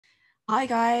Hi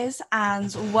guys,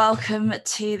 and welcome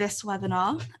to this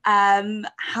webinar.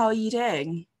 How are you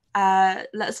doing? Let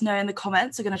us know in the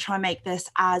comments. We're going to try and make this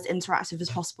as interactive as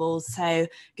possible. So we're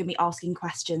going to be asking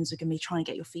questions. We're going to be trying to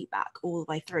get your feedback all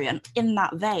the way through. And in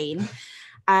that vein,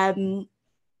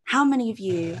 how many of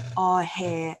you are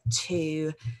here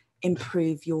to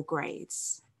improve your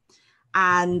grades?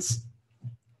 And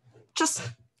just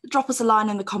drop us a line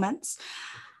in the comments.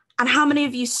 And how many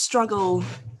of you struggle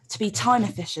to be time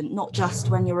efficient, not just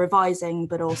when you're revising,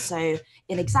 but also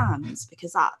in exams,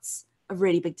 because that's a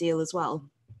really big deal as well?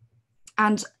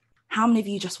 And how many of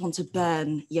you just want to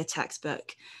burn your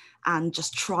textbook and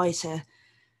just try to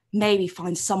maybe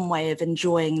find some way of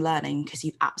enjoying learning because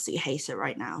you absolutely hate it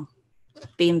right now?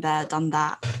 Been there, done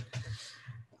that.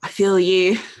 I feel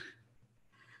you.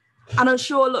 And I'm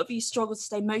sure a lot of you struggle to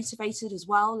stay motivated as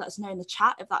well. Let us know in the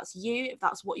chat if that's you, if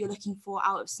that's what you're looking for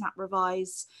out of Snap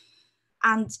Revise.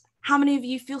 And how many of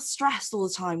you feel stressed all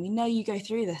the time? We know you go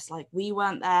through this, like we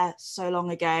weren't there so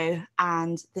long ago,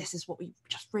 and this is what we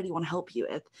just really want to help you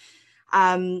with.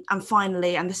 And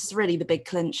finally, and this is really the big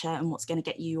clincher and what's going to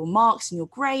get you your marks and your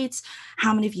grades,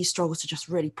 how many of you struggle to just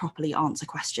really properly answer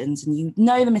questions and you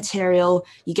know the material,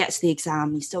 you get to the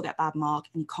exam, you still get a bad mark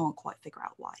and you can't quite figure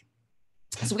out why?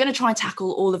 So we're going to try and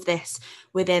tackle all of this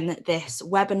within this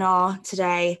webinar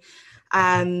today.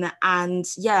 And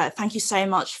yeah, thank you so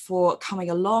much for coming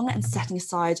along and setting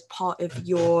aside part of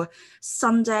your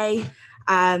Sunday.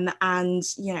 And,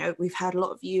 you know, we've heard a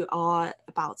lot of you are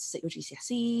about to sit your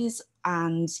GCSEs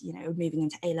and, you know, moving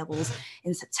into A-levels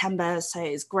in September. So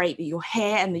it's great that you're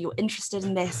here and that you're interested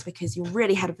in this because you're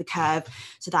really ahead of the curve.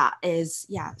 So that is,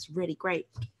 yeah, it's really great.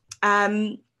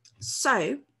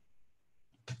 So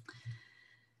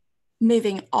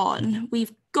moving on,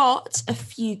 we've got a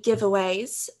few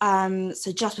giveaways.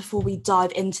 So just before we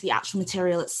dive into the actual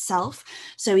material itself,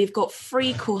 so we've got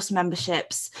free course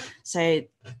memberships. So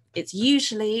it's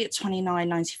usually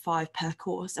 $29.95 per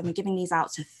course, and we're giving these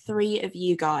out to 3 of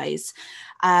you guys.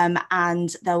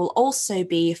 And there will also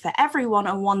be for everyone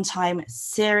a one-time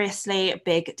seriously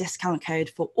big discount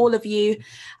code for all of you.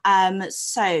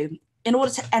 So in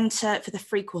order to enter for the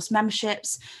free course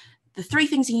memberships, the 3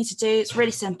 things you need to do, it's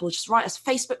really simple. Just write us a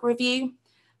Facebook review,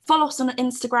 follow us on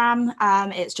Instagram.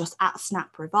 It's just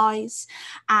 @SnapRevise,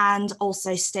 and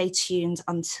also stay tuned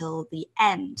until the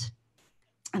end.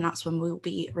 And that's when we'll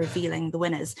be revealing the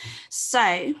winners.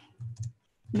 So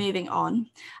moving on,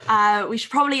 we should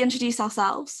probably introduce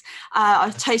ourselves. I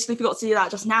totally forgot to do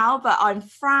that just now, but I'm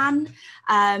Fran.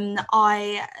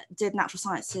 I did natural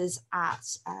sciences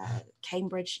at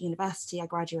Cambridge University. I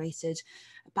graduated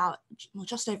about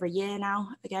just over a year now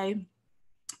ago.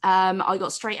 I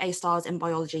got straight A stars in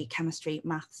biology, chemistry,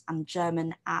 maths and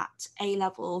German at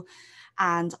A-level,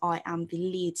 and I am the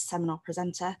lead seminar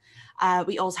presenter.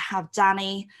 We also have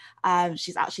Danny.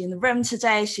 She's actually in the room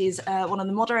today. She's one of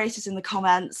the moderators in the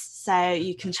comments, so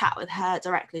you can chat with her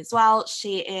directly as well.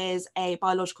 She is a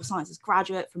biological sciences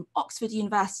graduate from Oxford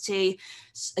University.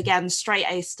 Again, straight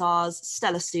A stars,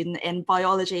 stellar student in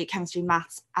biology, chemistry,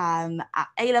 maths at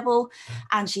A-level,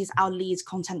 and she's our lead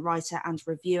content writer and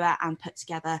reviewer and put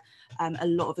together a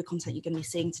lot of the content you're going to be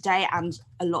seeing today and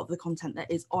a lot of the content that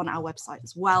is on our website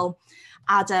as well.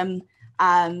 Adam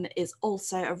is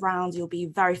also around. You'll be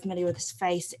very familiar with his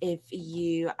face if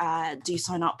you do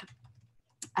sign up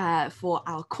for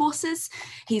our courses.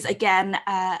 He's again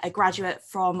a graduate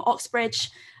from Oxbridge,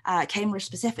 Cambridge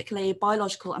specifically,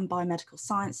 biological and biomedical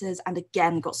sciences, and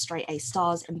again got straight A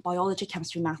stars in biology,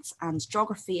 chemistry, maths and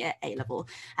geography at A-level,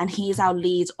 and he is our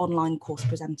lead online course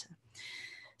presenter.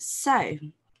 So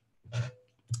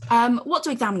what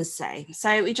do examiners say?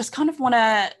 So we just kind of want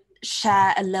to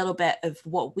share a little bit of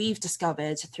what we've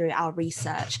discovered through our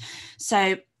research.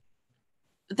 So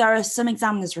there are some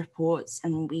examiners' reports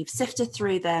and we've sifted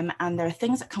through them, and there are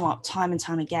things that come up time and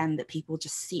time again that people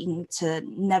just seem to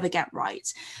never get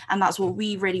right. And that's what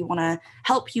we really want to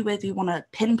help you with. We want to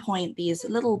pinpoint these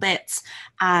little bits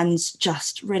and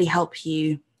just really help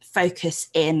you focus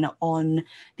in on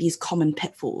these common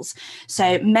pitfalls.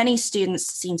 So many students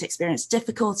seem to experience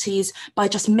difficulties by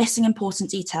just missing important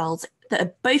details that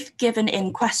are both given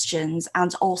in questions,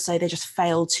 and also they just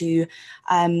fail to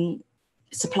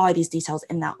supply these details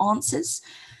in their answers.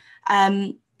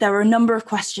 There were a number of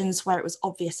questions where it was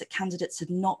obvious that candidates had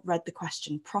not read the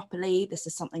question properly. This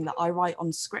is something that I write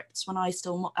on scripts when I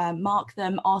still mark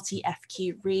them.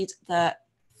 RTFQ, read the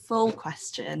full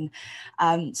question.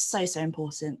 So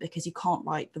important, because you can't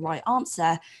write the right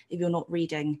answer if you're not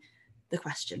reading the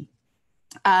question.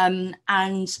 And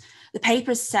the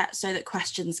paper is set so that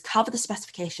questions cover the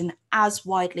specification as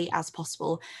widely as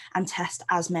possible and test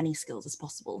as many skills as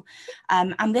possible.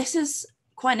 And this is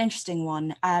quite an interesting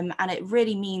one. And it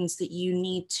really means that you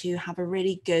need to have a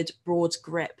really good broad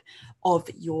grip of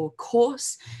your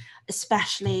course,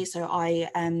 especially, so I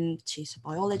tutor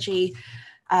biology,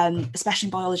 especially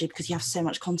in biology, because you have so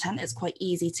much content, it's quite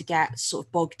easy to get sort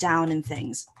of bogged down in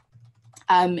things.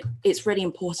 It's really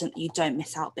important that you don't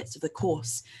miss out bits of the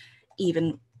course,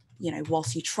 even, you know,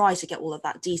 whilst you try to get all of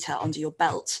that detail under your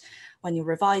belt. When you're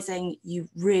revising, you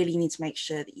really need to make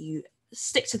sure that you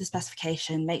stick to the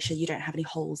specification, make sure you don't have any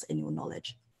holes in your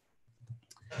knowledge.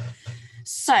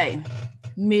 So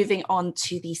moving on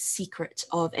to the secret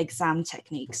of exam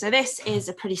technique. So this is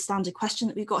a pretty standard question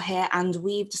that we've got here, and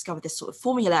we've discovered this sort of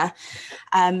formula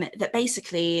that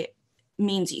basically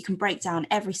means that you can break down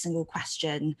every single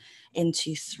question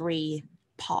into 3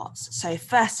 parts. So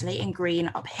firstly, in green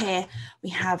up here, we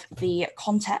have the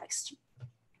context.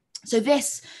 So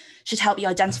this should help you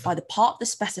identify the part of the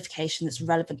specification that's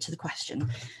relevant to the question.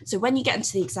 So when you get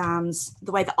into the exams,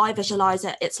 the way that I visualize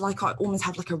it, it's like I almost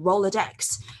have like a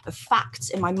Rolodex of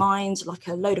facts in my mind, like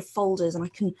a load of folders, and I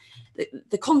can,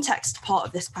 the context part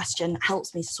of this question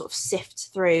helps me to sort of sift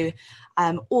through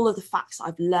all of the facts that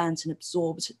I've learned and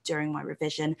absorbed during my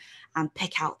revision and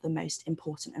pick out the most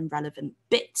important and relevant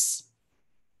bits.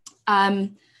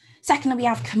 Secondly, we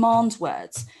have command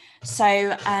words.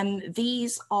 So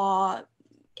these are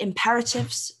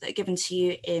imperatives that are given to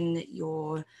you in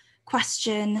your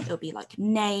question. It'll be like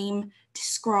name,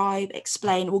 describe,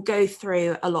 explain. We'll go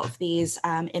through a lot of these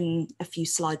in a few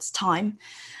slides' time.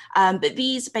 But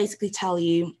these basically tell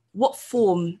you what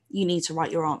form you need to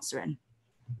write your answer in.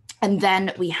 And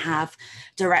then we have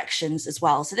directions as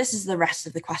well. So this is the rest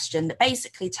of the question that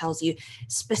basically tells you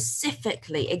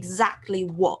specifically exactly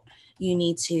what you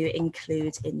need to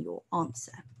include in your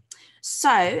answer.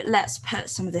 So let's put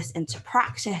some of this into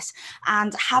practice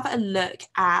and have a look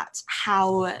at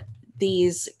how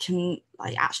these can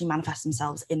actually manifest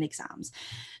themselves in exams.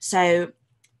 So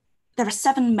there are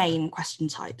 7 main question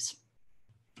types,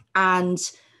 and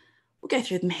we'll go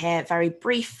through them here very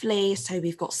briefly. So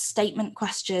we've got statement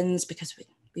questions, because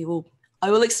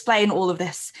I will explain all of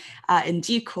this in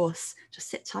due course, just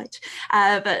sit tight.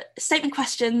 But statement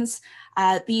questions,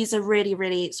 these are really,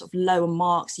 really sort of lower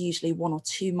marks, usually 1 or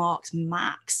 2 marks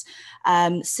max.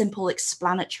 Simple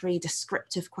explanatory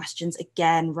descriptive questions,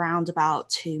 again, round about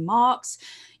 2 marks.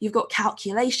 You've got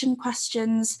calculation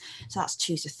questions, so that's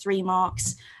 2 to 3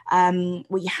 marks.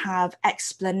 We have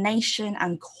explanation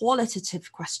and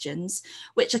qualitative questions,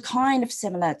 which are kind of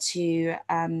similar to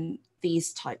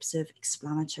these types of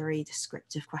explanatory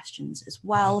descriptive questions as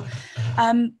well,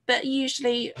 but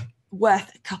usually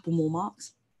worth a couple more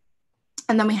marks.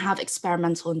 And then we have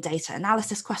experimental and data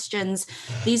analysis questions.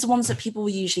 These are ones that people will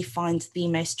usually find the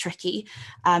most tricky,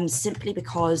 simply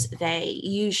because they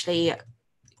usually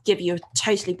give you a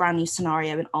totally brand new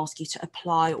scenario and ask you to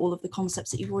apply all of the concepts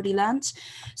that you've already learnt.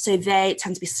 So they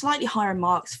tend to be slightly higher in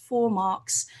marks, 4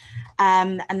 marks.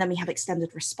 And then we have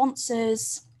extended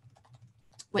responses,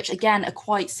 which again are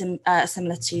quite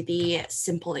similar to the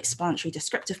simple explanatory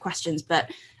descriptive questions,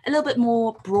 but a little bit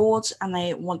more broad, and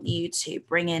they want you to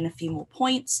bring in a few more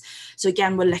points. So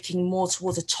again, we're looking more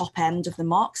towards the top end of the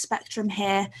mark spectrum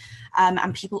here,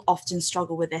 and people often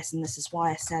struggle with this, and this is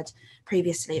why I said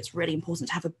previously it's really important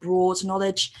to have a broad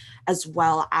knowledge as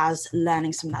well as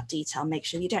learning some of that detail. Make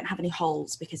sure you don't have any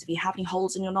holes, because if you have any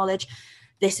holes in your knowledge,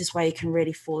 this is where you can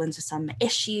really fall into some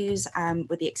issues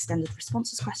with the extended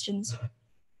responses questions.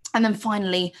 And then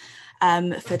finally,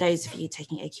 for those of you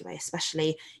taking AQA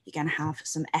especially, you're going to have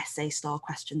some essay style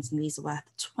questions, and these are worth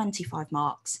 25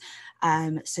 marks.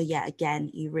 So yeah, again,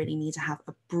 you really need to have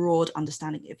a broad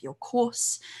understanding of your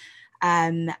course,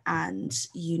 and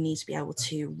you need to be able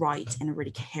to write in a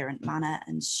really coherent manner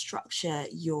and structure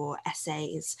your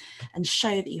essays and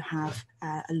show that you have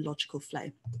a logical flow.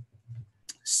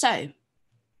 So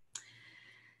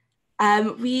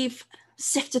we've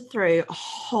sifted through a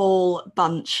whole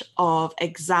bunch of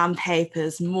exam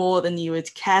papers, more than you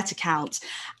would care to count,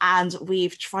 and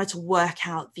we've tried to work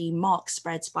out the mark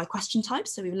spreads by question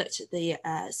types. So we've looked at the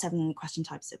 7 question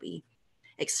types that we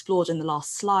explored in the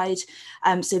last slide.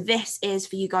 So this is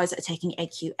for you guys that are taking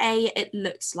AQA. It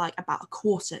looks like about a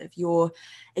quarter of your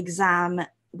exam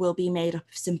will be made up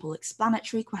of simple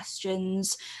explanatory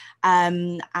questions,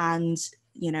 and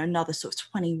another sort of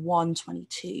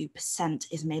 22%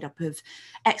 is made up of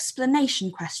explanation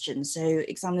questions. So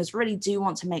examiners really do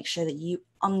want to make sure that you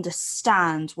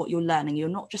understand what you're learning. You're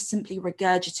not just simply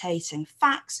regurgitating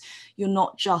facts. You're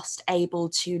not just able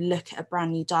to look at a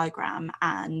brand new diagram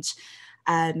and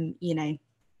you know,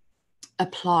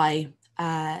 apply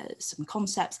some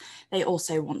concepts. They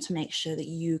also want to make sure that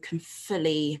you can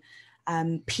fully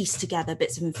piece together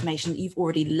bits of information that you've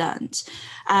already learned.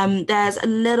 There's a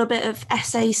little bit of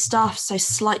essay stuff, so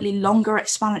slightly longer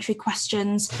explanatory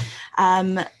questions.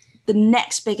 The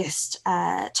next biggest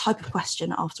type of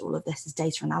question after all of this is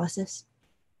data analysis.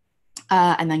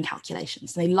 And then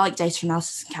calculations. They like data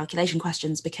analysis and calculation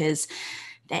questions because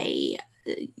they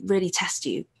really test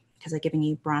you, because they're giving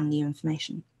you brand new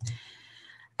information.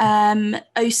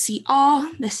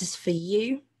 OCR, this is for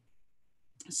you.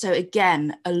 So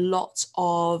again, a lot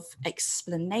of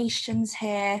explanations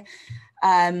here.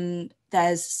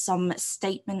 There's some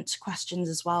statement questions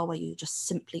as well, where you just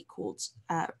simply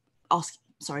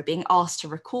being asked to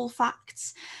recall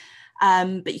facts.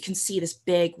 But you can see this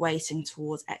big weighting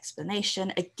towards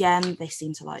explanation. Again, they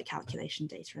seem to like calculation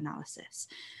data analysis.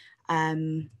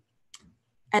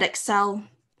 Edexcel,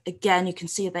 again, you can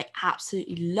see they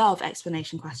absolutely love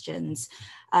explanation questions,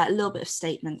 a little bit of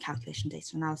statement, calculation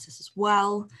data analysis as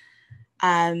well.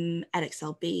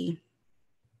 Edexcel B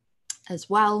as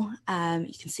well.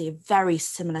 You can see a very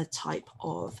similar type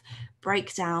of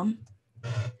breakdown.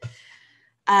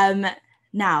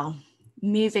 Now,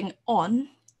 moving on,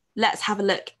 let's have a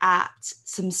look at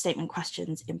some statement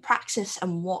questions in practice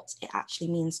and what it actually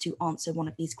means to answer one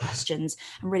of these questions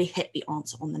and really hit the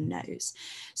answer on the nose.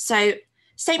 So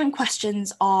statement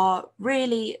questions are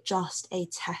really just a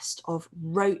test of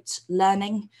rote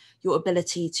learning, your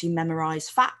ability to memorize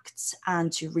facts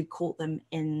and to recall them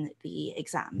in the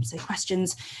exam. So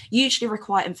questions usually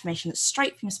require information that's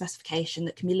straight from your specification,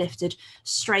 that can be lifted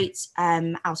straight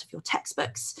out of your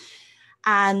textbooks.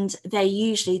 And they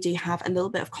usually do have a little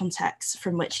bit of context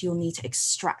from which you'll need to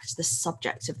extract the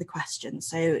subject of the question.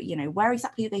 So, you know, where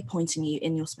exactly are they pointing you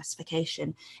in your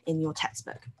specification in your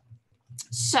textbook?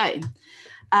 So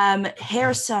here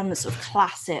are some sort of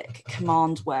classic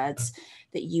command words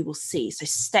that you will see. So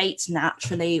state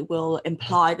naturally will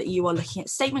imply that you are looking at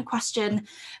statement question,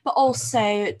 but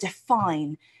also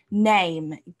define,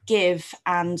 name, give,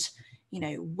 and you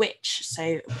know, which.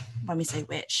 So when we say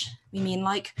which, we mean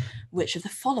like which of the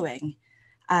following,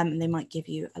 and they might give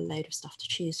you a load of stuff to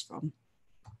choose from.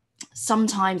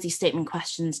 Sometimes these statement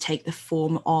questions take the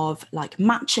form of like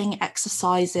matching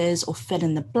exercises or fill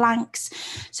in the blanks.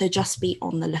 So just be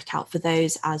on the lookout for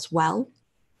those as well.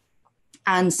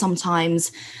 And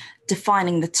sometimes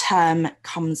defining the term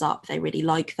comes up. They really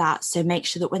like that. So make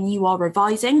sure that when you are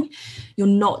revising, you're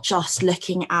not just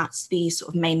looking at the sort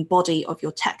of main body of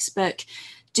your textbook.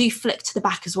 Do flick to the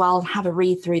back as well and have a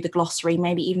read through the glossary,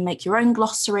 maybe even make your own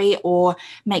glossary or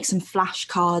make some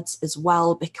flashcards as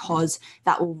well, because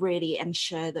that will really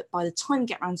ensure that by the time you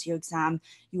get around to your exam,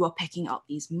 you are picking up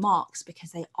these marks,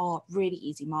 because they are really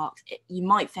easy marks. You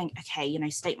might think, okay, you know,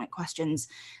 statement questions,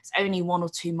 it's only 1 or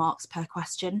 2 marks per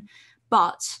question,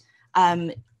 but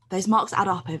those marks add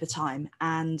up over time.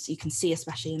 And you can see,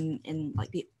 especially in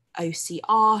like the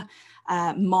OCR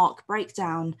mark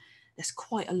breakdown, there's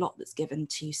quite a lot that's given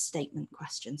to statement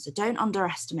questions. So don't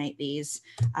underestimate these.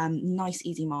 Nice,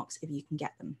 easy marks if you can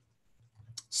get them.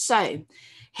 So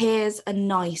here's a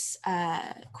nice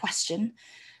question.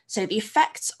 So the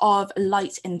effects of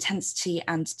light intensity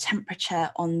and temperature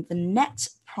on the net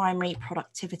primary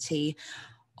productivity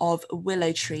of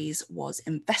willow trees was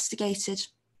investigated.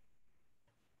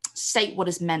 State what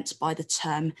is meant by the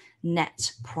term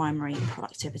net primary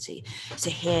productivity. So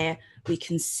here we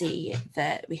can see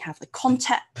that we have the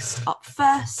context up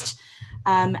first,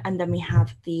 and then we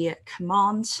have the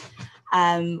command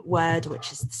word,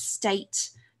 which is the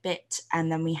state bit,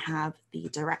 and then we have the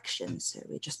direction. So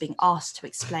we're just being asked to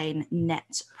explain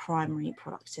net primary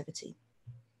productivity.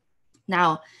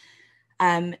 Now,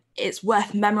 it's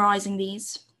worth memorizing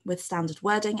these with standard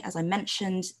wording. As I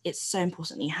mentioned, it's so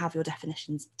important that you have your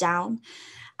definitions down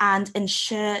and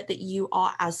ensure that you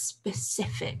are as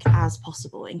specific as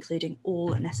possible, including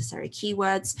all necessary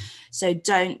keywords. So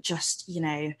don't just, you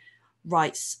know,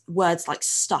 write words like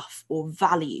stuff or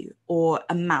value or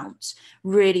amount.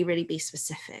 Really, really be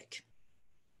specific.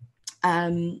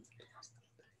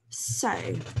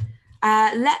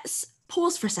 Let's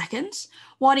pause for a second.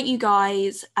 Why don't you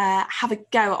guys have a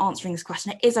go at answering this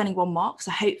question? It is only 1 mark,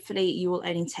 so hopefully you will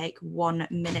only take 1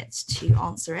 minute to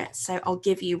answer it. So I'll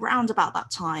give you round about that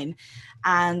time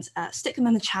and stick them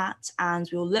in the chat, and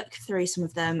we'll look through some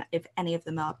of them. If any of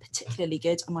them are particularly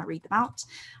good, I might read them out.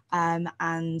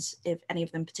 And if any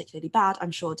of them particularly bad,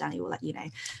 I'm sure Danny will let you know.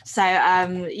 So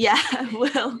yeah,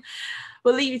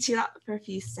 we'll leave you to that for a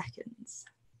few seconds.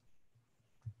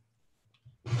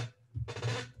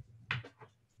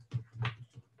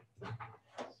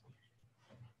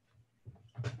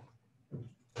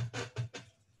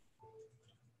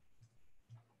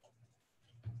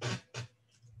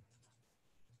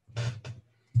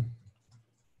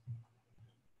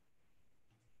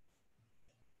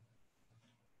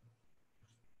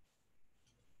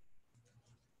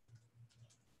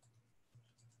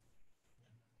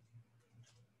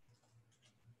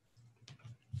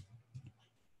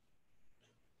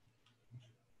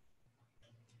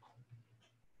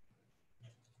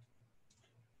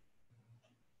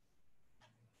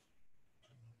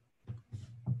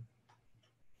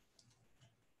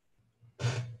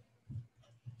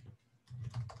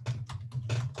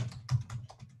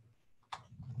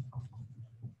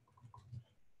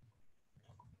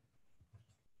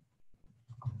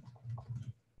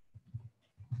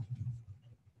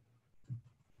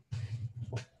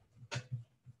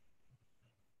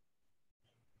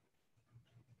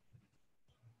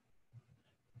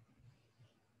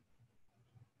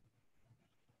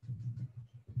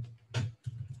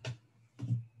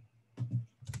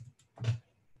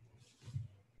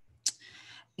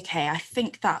 Okay, I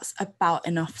think that's about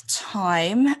enough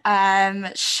time.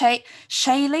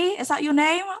 Shaylee, is that your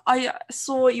name? I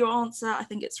saw your answer. I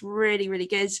think it's really, really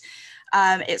good.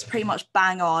 It's pretty much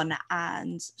bang on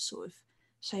and sort of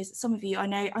shows that some of you, I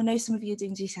know some of you are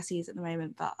doing GCSEs at the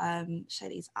moment, but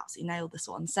Shaylee's absolutely nailed this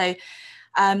one. So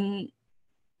I'm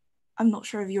not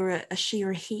sure if you're a she or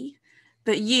a he,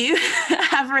 but you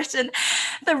have written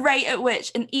the rate at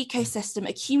which an ecosystem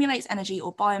accumulates energy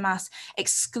or biomass,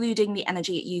 excluding the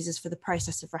energy it uses for the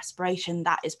process of respiration.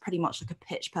 That is pretty much like a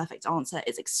pitch perfect answer.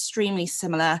 It's extremely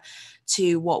similar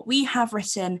to what we have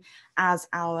written as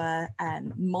our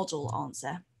model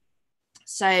answer.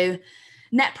 So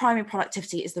net primary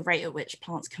productivity is the rate at which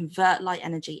plants convert light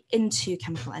energy into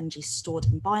chemical energy stored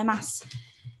in biomass.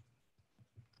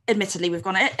 Admittedly, we've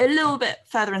gone a little bit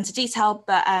further into detail,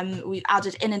 but we've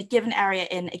added in a given area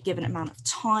in a given amount of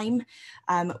time,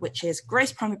 which is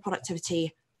gross primary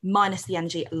productivity minus the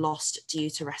energy lost due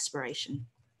to respiration.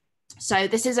 So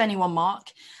this is only 1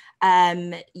 mark.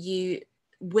 You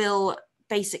will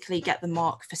basically get the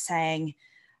mark for saying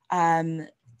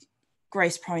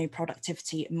gross primary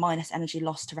productivity minus energy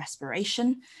lost to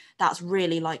respiration. That's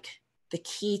really like the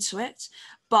key to it.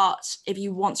 But if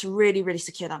you want to really, really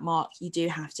secure that mark, you do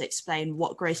have to explain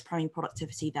what gross primary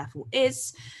productivity therefore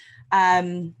is.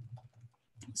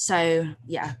 So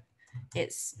yeah,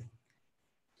 it's,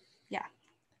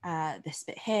 this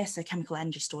bit here. So chemical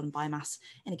energy stored in biomass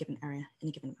in a given area in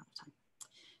a given amount of time.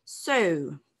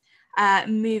 So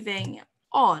moving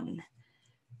on.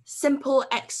 Simple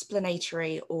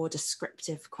explanatory or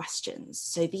descriptive questions.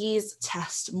 So these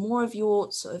test more of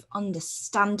your sort of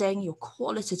understanding, your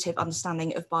qualitative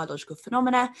understanding of biological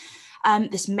phenomena.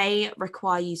 This may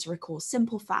require you to recall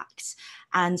simple facts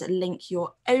and link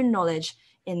your own knowledge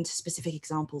into specific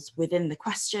examples within the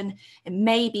question. It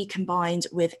may be combined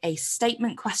with a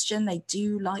statement question. They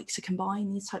do like to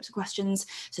combine these types of questions,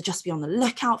 so just be on the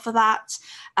lookout for that.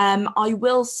 I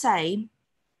will say,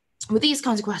 with these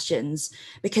kinds of questions,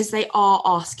 because they are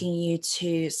asking you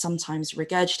to sometimes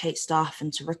regurgitate stuff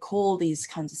and to recall these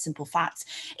kinds of simple facts,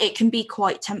 it can be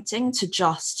quite tempting to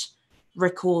just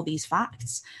recall these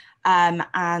facts.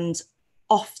 And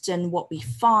often what we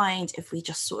find, if we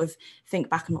just sort of think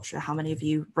back, I'm not sure how many of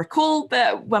you recall,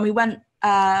 but when we were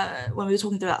talking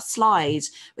through that slide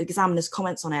with examiners'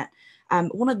 comments on it,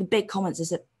 one of the big comments is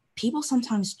that people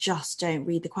sometimes just don't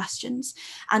read the questions.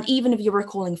 And even if you're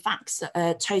recalling facts that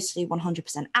are totally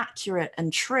 100% accurate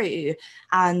and true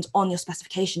and on your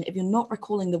specification, if you're not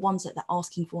recalling the ones that they're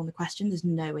asking for in the question, there's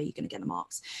no way you're going to get the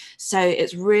marks. So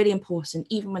it's really important,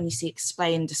 even when you see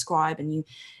explain, describe, and you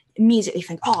immediately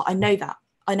think, oh, I know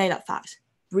that fact.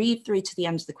 Read through to the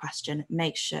end of the question,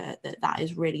 make sure that that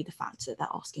is really the fact that they're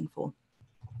asking for.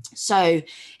 So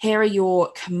here are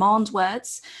your command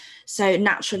words. So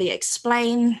naturally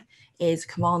explain is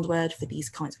command word for these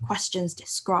kinds of questions,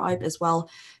 describe as well.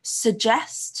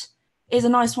 Suggest is a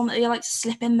nice one that you like to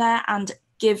slip in there, and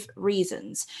give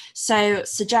reasons. So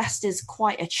suggest is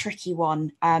quite a tricky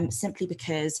one, simply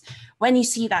because when you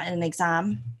see that in an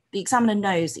exam, the examiner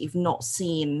knows that you've not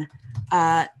seen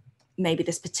maybe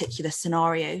this particular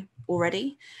scenario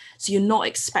already. So you're not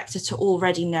expected to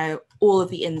already know all of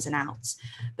the ins and outs.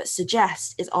 But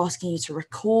suggest is asking you to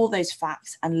recall those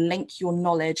facts and link your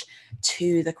knowledge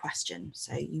to the question.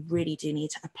 So you really do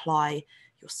need to apply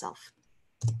yourself.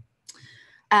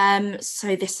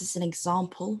 So this is an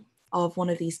example of one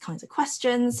of these kinds of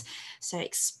questions. So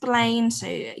explain,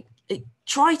 so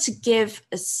try to give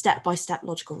a step-by-step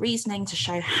logical reasoning to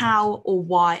show how or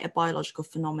why a biological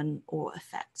phenomenon or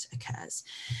effect occurs.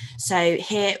 So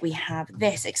here we have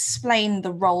this, explain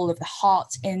the role of the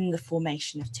heart in the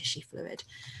formation of tissue fluid.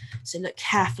 So look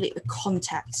carefully at the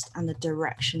context and the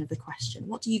direction of the question.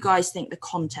 What do you guys think the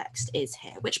context is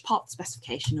here? Which part of the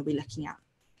specification are we looking at?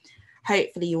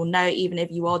 Hopefully you'll know, even if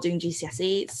you are doing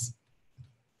GCSEs,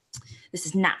 this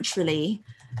is naturally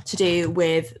to do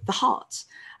with the heart.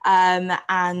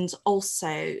 And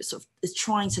also sort of is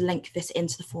trying to link this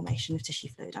into the formation of tissue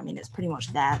fluid. I mean, it's pretty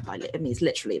much there, I mean, it's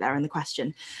literally there in the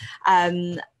question.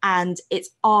 And it's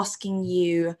asking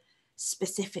you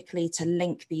specifically to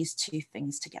link these two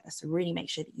things together. So really make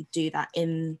sure that you do that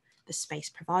in the space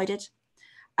provided.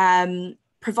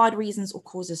 Provide reasons or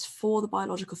causes for the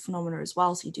biological phenomena as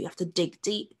well. So you do have to dig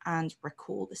deep and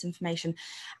recall this information.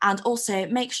 And also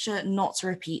make sure not to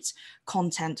repeat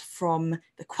content from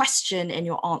the question in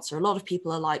your answer. A lot of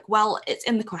people are like, well, it's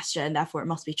in the question, therefore it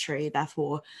must be true.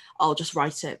 Therefore I'll just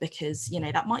write it because, you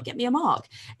know, that might get me a mark.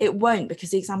 It won't, because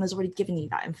the examiner's already given you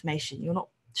that information. You're not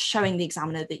showing the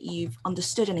examiner that you've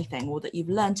understood anything or that you've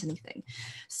learnt anything.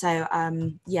 So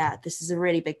yeah, this is a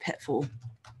really big pitfall,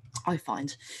 I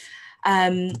find.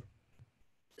 So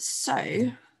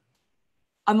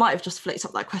I might have just flicked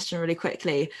up that question really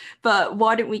quickly, but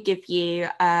why don't we give you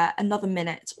another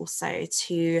minute or so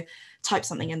to type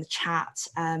something in the chat,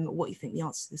 what you think the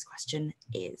answer to this question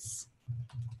is.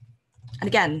 And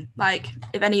again, like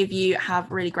if any of you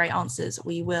have really great answers,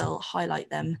 we will highlight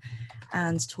them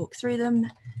and talk through them.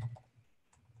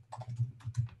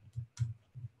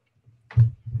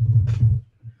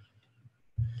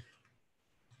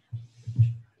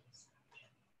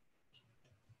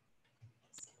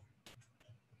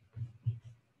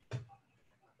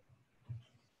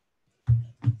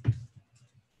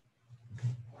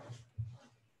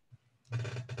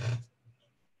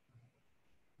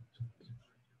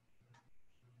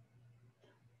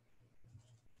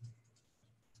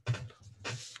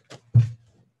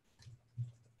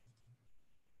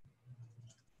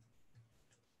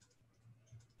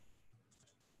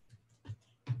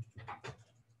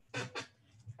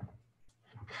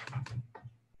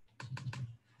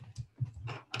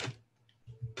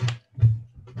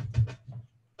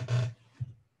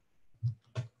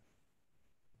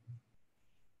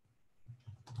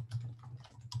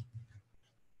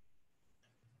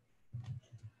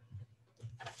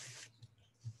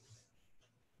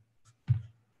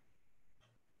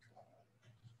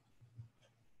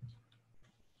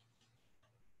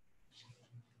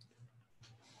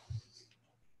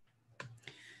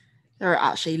 There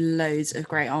are actually loads of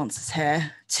great answers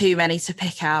here. Too many to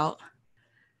pick out.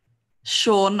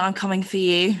 Sean, I'm coming for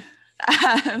you.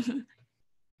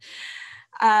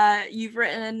 You've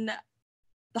written,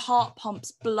 the heart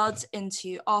pumps blood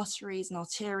into arteries and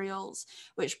arterioles,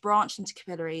 which branch into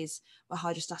capillaries, where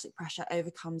hydrostatic pressure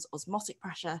overcomes osmotic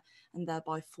pressure and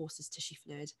thereby forces tissue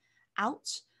fluid out.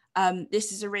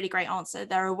 This is a really great answer.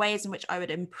 There are ways in which I would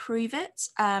improve it.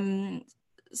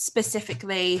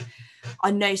 Specifically,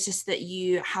 I noticed that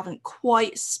you haven't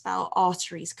quite spelled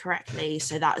arteries correctly,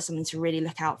 so that is something to really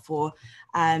look out for.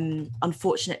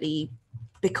 Unfortunately,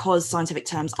 because scientific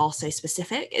terms are so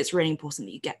specific, it's really important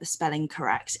that you get the spelling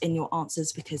correct in your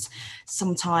answers, because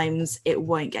sometimes it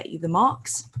won't get you the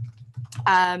marks.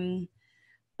 But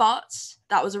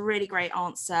that was a really great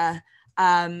answer,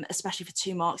 especially for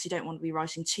 2 marks. You don't want to be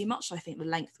writing too much, so I think the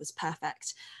length was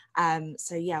perfect.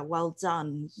 So yeah, well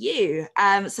done you.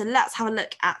 So let's have a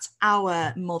look at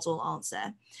our model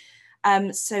answer.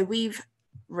 So we've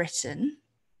written,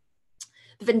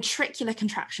 the ventricular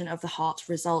contraction of the heart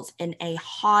results in a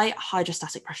high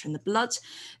hydrostatic pressure in the blood.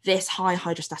 This high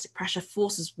hydrostatic pressure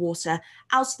forces water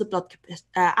out of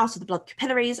the blood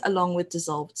capillaries along with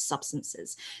dissolved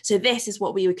substances. So this is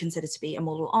what we would consider to be a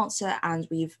model answer, and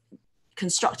we've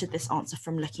constructed this answer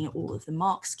from looking at all of the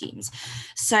mark schemes.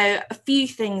 So a few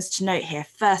things to note here.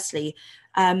 Firstly,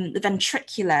 the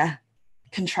ventricular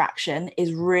contraction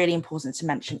is really important to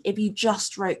mention. If you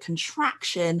just wrote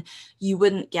contraction, you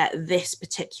wouldn't get this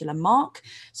particular mark.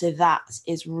 So that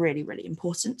is really, really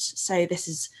important. So this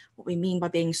is what we mean by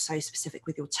being so specific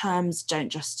with your terms. Don't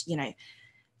just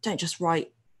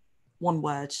write one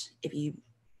word.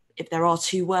 If there are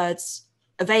 2 words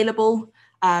available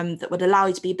that would allow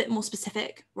you to be a bit more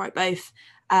specific, write both.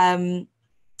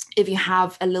 If you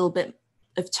have a little bit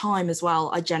of time as well,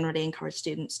 I generally encourage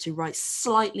students to write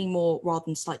slightly more rather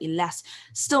than slightly less.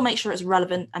 Still make sure it's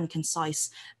relevant and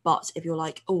concise, but if you're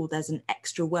like, oh, there's an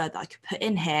extra word that I could put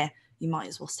in here, you might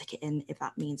as well stick it in if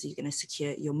that means you're going to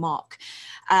secure your mark.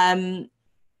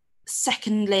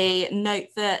 Secondly, note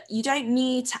that you don't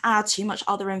need to add too much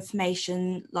other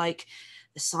information like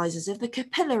the sizes of the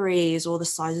capillaries or the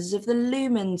sizes of the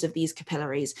lumens of these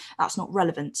capillaries. That's not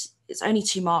relevant. It's only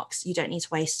 2 marks. You don't need to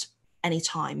waste any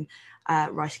time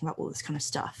writing about all this kind of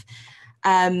stuff.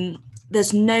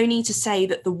 There's no need to say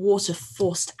that the water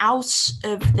forced out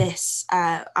of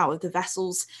the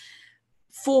vessels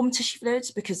form tissue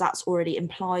fluids, because that's already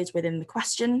implied within the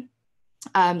question.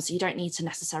 So you don't need to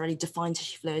necessarily define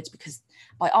tissue fluids, because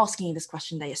by asking you this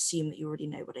question, they assume that you already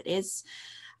know what it is.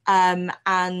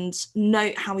 And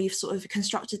note how we've sort of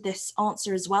constructed this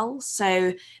answer as well.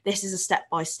 So this is a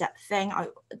step-by-step thing. I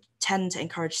tend to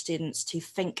encourage students to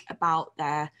think about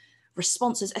their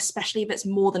responses, especially if it's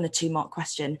more than a 2-mark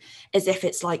question, as if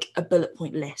it's like a bullet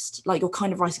point list, like you're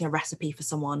kind of writing a recipe for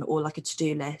someone, or like a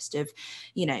to-do list of,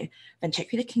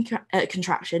 ventricular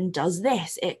contraction does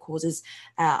this, it causes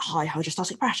high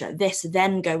hydrostatic pressure, this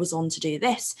then goes on to do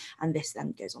this, and this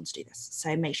then goes on to do this.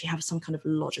 So make sure you have some kind of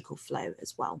logical flow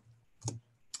as well.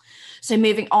 So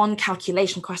moving on,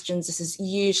 calculation questions. This is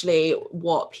usually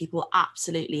what people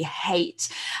absolutely hate.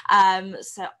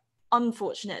 So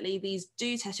unfortunately, these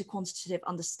do test your quantitative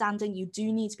understanding. You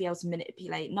do need to be able to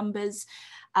manipulate numbers.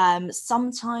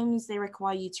 Sometimes they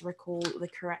require you to recall the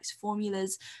correct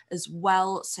formulas as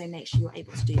well, so make sure you're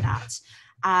able to do that.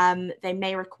 They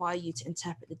may require you to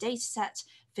interpret the data set,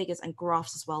 figures and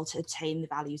graphs as well to obtain the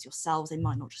values yourselves. They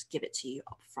might not just give it to you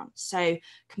up front. So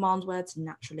command words,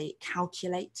 naturally,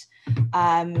 calculate,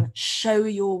 show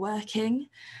your working,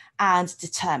 and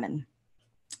determine.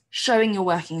 Showing your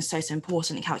working is so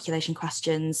important in calculation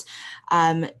questions.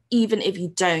 Even if you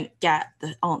don't get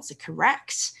the answer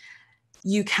correct,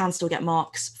 you can still get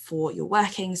marks for your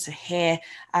working. So here,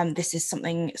 this is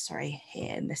something, sorry,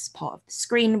 here in this part of the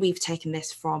screen, we've taken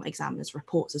this from examiners'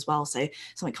 reports as well. So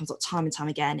something comes up time and time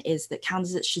again is that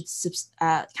candidates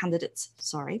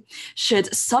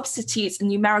should substitute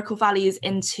numerical values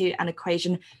into an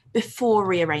equation before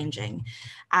rearranging,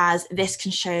 as this can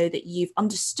show that you've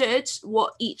understood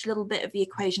what each little bit of the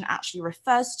equation actually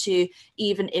refers to,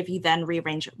 even if you then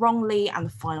rearrange it wrongly and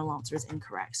the final answer is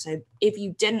incorrect. So if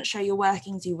you didn't show your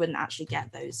workings, you wouldn't actually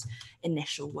get those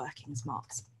initial workings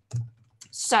marks.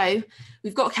 So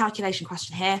we've got a calculation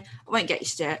question here. I won't get you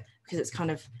to do it because it's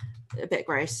kind of a bit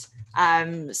gross. I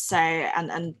wouldn't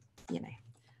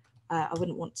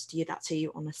want to do that to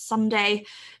you on a Sunday.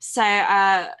 So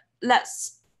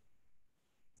let's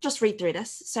just read through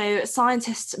this. So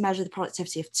scientists measured the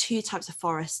productivity of 2 types of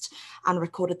forest and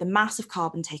recorded the mass of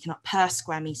carbon taken up per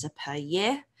square meter per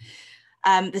year.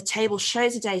 The table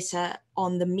shows the data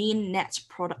on the mean net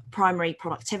primary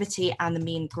productivity and the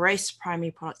mean gross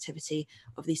primary productivity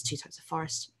of these 2 types of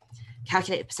forest.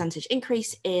 Calculate the percentage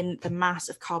increase in the mass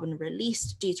of carbon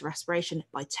released due to respiration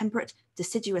by temperate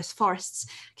deciduous forests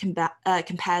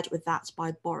compared with that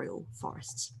by boreal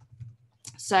forests.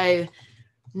 So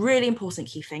really important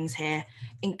key things here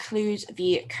include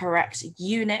the correct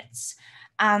units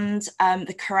and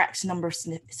the correct number of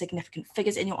significant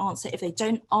figures in your answer. If they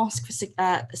don't ask for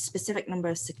a specific number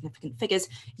of significant figures,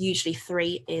 usually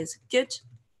 3 is good.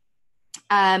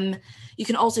 You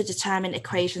can also determine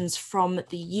equations from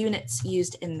the units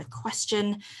used in the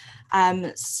question.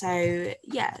 So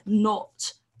yeah,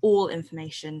 not all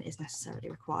information is necessarily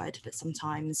required, but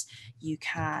sometimes you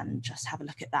can just have a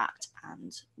look at that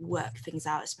and work things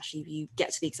out, especially if you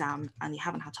get to the exam and you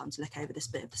haven't had time to look over this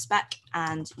bit of the spec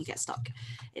and you get stuck.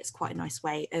 It's quite a nice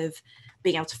way of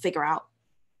being able to figure out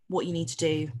what you need to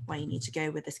do, where you need to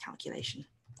go with this calculation.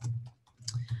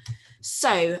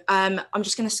 So I'm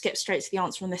just going to skip straight to the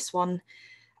answer on this one.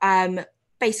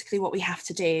 Basically what we have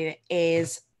to do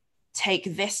is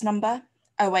take this number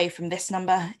away from this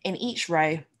number in each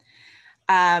row,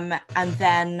 and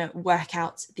then work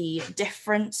out the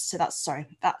difference. So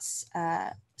that's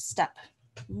step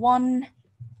 1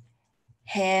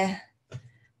 here,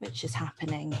 which is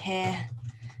happening here.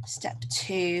 Step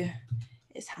 2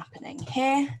 is happening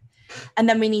here. And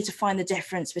then we need to find the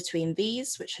difference between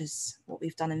these, which is what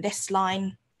we've done in this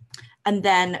line. And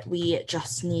then we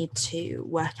just need to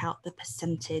work out the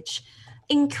percentage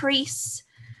increase.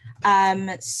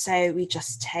 So we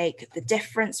just take the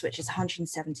difference, which is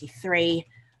 173,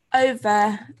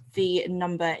 over the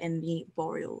number in the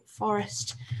boreal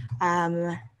forest,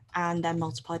 and then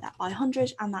multiply that by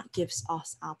 100, and that gives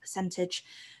us our percentage.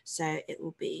 So it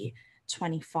will be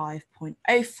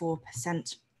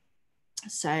 25.04%.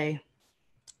 So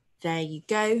there you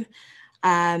go.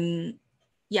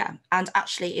 Yeah, and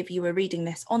actually, if you were reading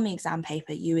this on the exam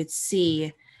paper, you would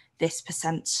see this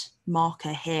percent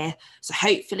marker here. So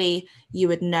hopefully you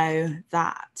would know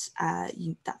that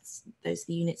those are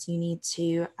the units you need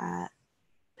to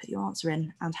put your answer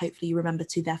in, and hopefully you remember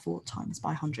to therefore times by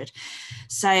 100.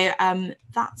 So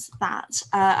that's that.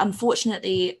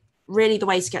 Unfortunately, really the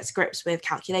way to get to grips with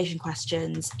calculation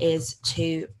questions is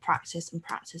to practice and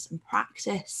practice and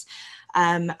practice.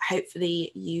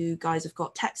 Hopefully you guys have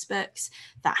got textbooks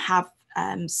that have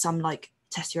some like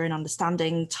test your own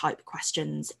understanding type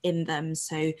questions in them.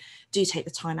 So do take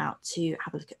the time out to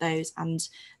have a look at those, and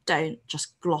don't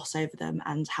just gloss over them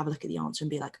and have a look at the answer and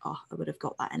be like, oh, I would have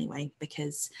got that anyway,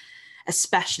 because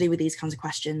especially with these kinds of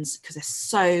questions, because they're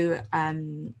so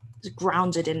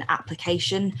grounded in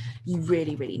application, you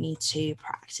really, really need to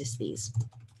practice these.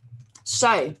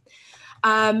 So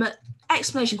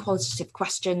explanation qualitative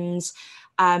questions.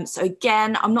 So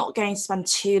again, I'm not going to spend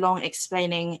too long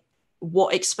explaining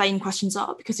what explain questions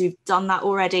are, because we've done that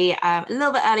already a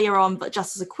little bit earlier on, but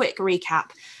just as a quick recap,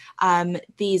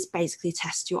 These basically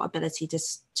test your ability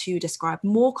to describe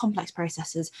more complex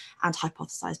processes and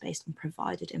hypothesize based on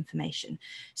provided information.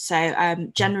 So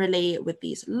generally with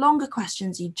these longer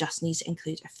questions, you just need to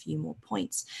include a few more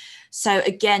points. So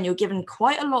again, you're given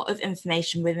quite a lot of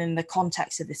information within the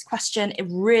context of this question.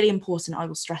 It's really important, I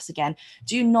will stress again,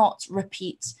 do not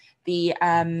repeat the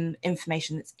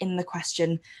information that's in the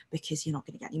question, because you're not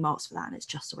going to get any marks for that and it's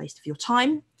just a waste of your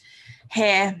time.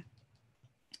 Here,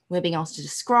 we're being asked to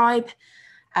describe.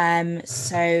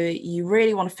 So you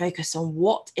really want to focus on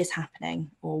what is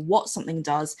happening or what something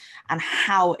does and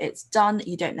how it's done.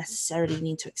 You don't necessarily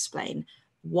need to explain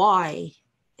why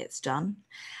it's done.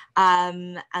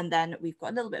 And then we've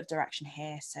got a little bit of direction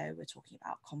here. So we're talking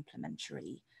about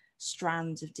complementary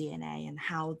strands of DNA and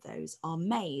how those are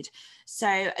made.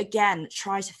 So again,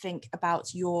 try to think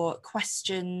about your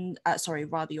question,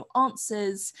 your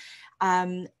answers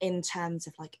in terms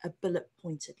of like a bullet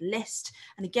pointed list.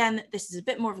 And again, this is a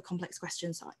bit more of a complex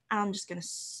question, so I am just going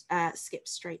to skip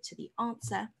straight to the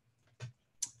answer.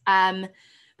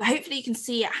 But hopefully you can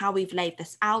see how we've laid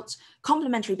this out.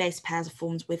 Complementary base pairs are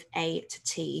formed with A to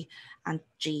T and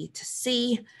G to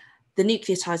C. The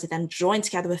nucleotides are then joined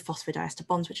together with phosphodiester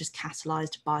bonds, which is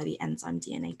catalyzed by the enzyme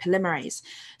DNA polymerase.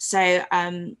 So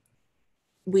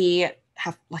we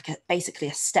have like basically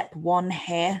a step one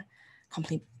here,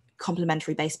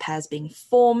 complementary base pairs being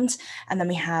formed. And then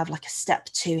we have like a step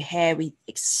two here. We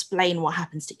explain what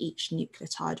happens to each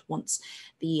nucleotide once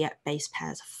the base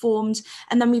pairs are formed.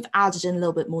 And then we've added in a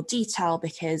little bit more detail,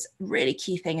 because really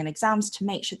key thing in exams to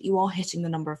make sure that you are hitting the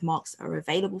number of marks that are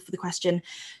available for the question.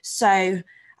 So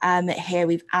here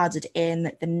we've added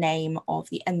in the name of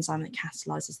the enzyme that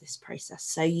catalyzes this process.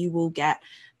 So you will get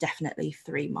definitely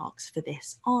 3 marks for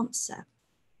this answer.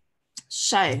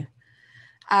 So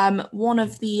one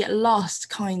of the last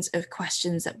kinds of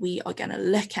questions that we are going to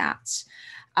look at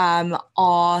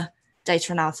are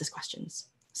data analysis questions.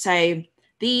 So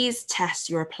these test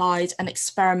your applied and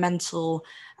experimental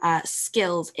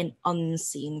skills in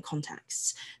unseen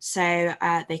contexts. So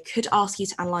they could ask you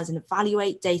to analyze and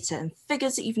evaluate data and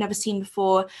figures that you've never seen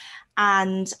before.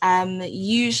 And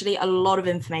usually a lot of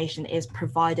information is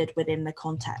provided within the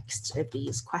context of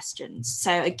these questions.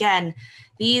 So again,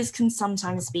 these can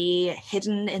sometimes be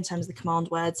hidden in terms of the command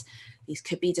words. These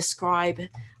could be describe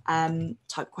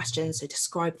type questions, so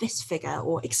describe this figure,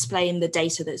 or explain the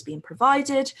data that's been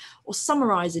provided, or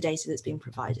summarize the data that's been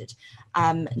provided.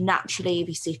 Naturally, if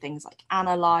you see things like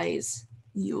analyze,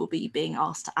 you'll be being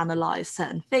asked to analyze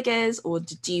certain figures or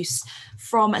deduce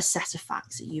from a set of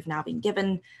facts that you've now been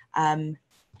given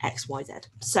X, Y, Z.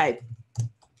 So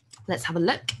let's have a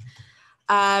look.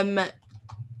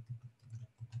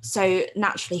 So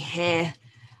naturally here,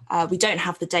 we don't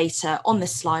have the data on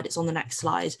this slide, it's on the next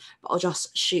slide, but I'll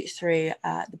just shoot through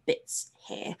the bits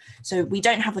here. So we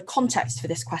don't have the context for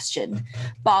this question,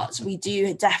 but we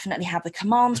do definitely have the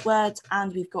command words,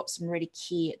 and we've got some really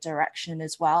key direction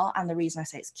as well. And the reason I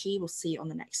say it's key, we'll see on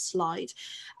the next slide,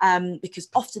 because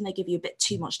often they give you a bit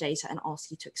too much data and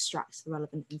ask you to extract the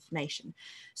relevant information.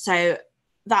 So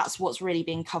that's what's really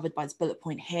being covered by this bullet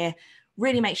point here.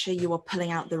 Really make sure you are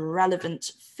pulling out the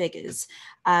relevant figures,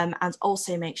 and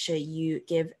also make sure you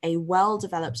give a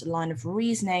well-developed line of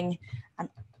reasoning, and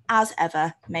as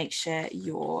ever, make sure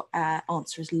your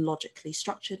answer is logically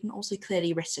structured and also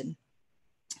clearly written.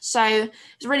 So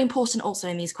it's really important also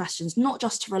in these questions, not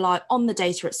just to rely on the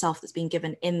data itself that's been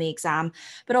given in the exam,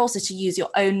 but also to use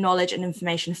your own knowledge and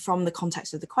information from the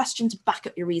context of the question to back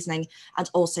up your reasoning, and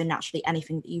also naturally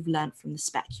anything that you've learned from the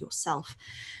spec yourself.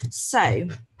 So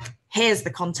here's the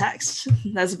context.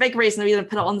 There's a big reason we didn't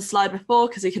put it on the slide before,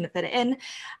 because we couldn't fit it in.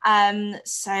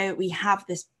 So we have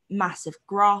this massive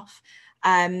graph.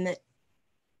 There's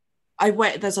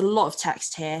a lot of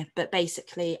text here, but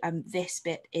basically this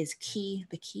bit is key.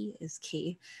 The key is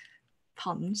key,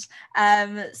 puns.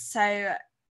 So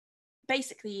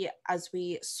basically, as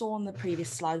we saw on the previous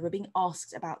slide, we're being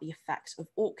asked about the effects of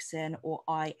auxin or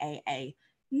IAA.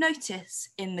 Notice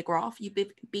in the graph, you've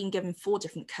been given 4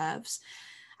 different curves,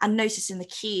 and notice in the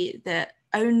key that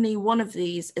only one of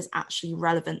these is actually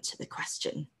relevant to the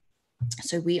question.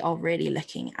 So we are really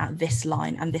looking at this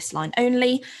line and this line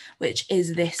only, which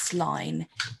is this line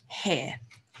here.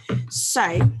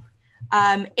 So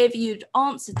if you'd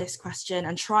answered this question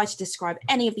and tried to describe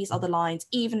any of these other lines,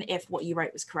 even if what you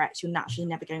wrote was correct, you're naturally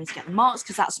never going to get the marks,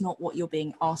 because that's not what you're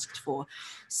being asked for.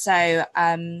 So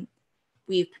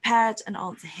we've prepared an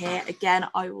answer here. Again,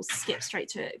 I will skip straight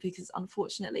to it because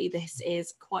unfortunately this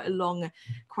is quite a long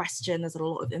question. There's a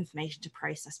lot of information to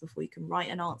process before you can write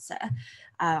an answer.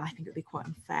 I think it would be quite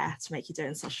unfair to make you do it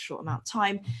in such a short amount of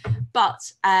time.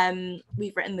 But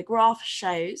we've written the graph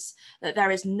shows that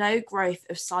there is no growth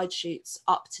of side shoots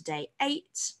up to day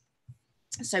 8.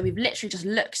 So we've literally just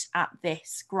looked at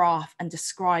this graph and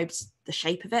described the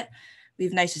shape of it.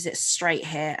 We've noticed it's straight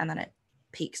here and then it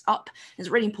peaks up. It's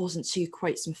really important to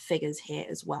quote some figures here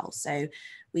as well. So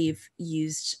we've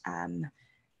used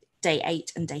day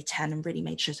 8 and day 10 and really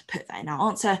made sure to put that in our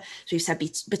answer. So we've said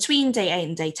between day 8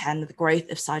 and day 10, the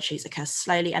growth of side shoots occurs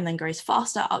slowly and then grows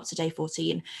faster up to day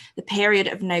 14. The period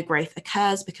of no growth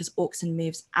occurs because auxin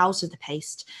moves out of the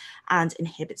paste and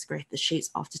inhibits growth of the shoots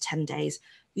after 10 days.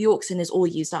 The auxin is all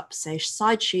used up, so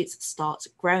side shoots start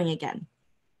growing again.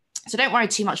 So don't worry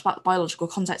too much about the biological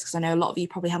context because I know a lot of you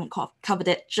probably haven't covered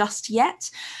it just yet,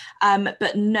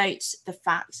 but note the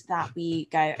fact that we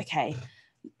go, okay,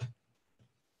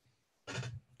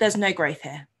 there's no growth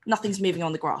here. Nothing's moving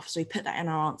on the graph. So we put that in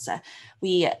our answer.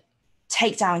 We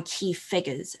take down key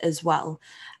figures as well.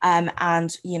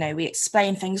 And, you know, we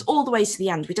explain things all the way to the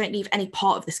end. We don't leave any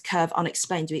part of this curve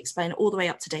unexplained. We explain all the way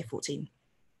up to day 14.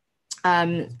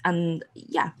 And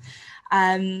yeah,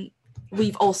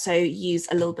 we've also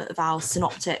used a little bit of our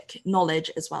synoptic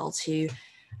knowledge as well to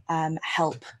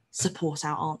help support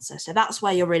our answer. So that's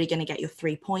where you're really going to get your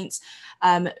 3 points.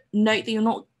 Note that you're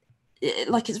not,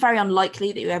 like, it's very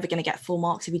unlikely that you're ever going to get full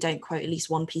marks if you don't quote at least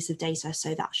one piece of data.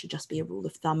 So that should just be a rule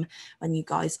of thumb when you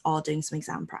guys are doing some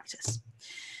exam practice.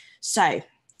 So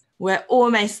we're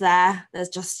almost there. There's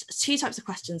just 2 types of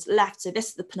questions left. So this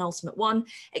is the penultimate one,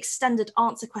 extended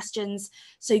answer questions.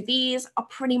 So these are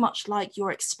pretty much like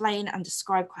your explain and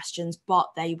describe questions, but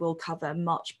they will cover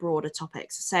much broader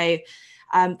topics. So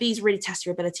these really test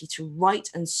your ability to write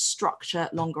and structure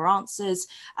longer answers.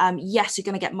 Yes, you're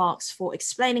going to get marks for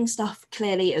explaining stuff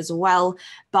clearly as well,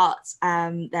 but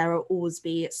there will always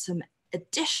be some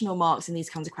additional marks in these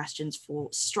kinds of questions for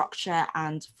structure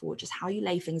and for just how you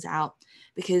lay things out,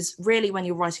 because really when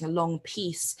you're writing a long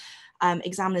piece,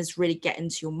 examiners really get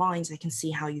into your mind. They can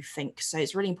see how you think. So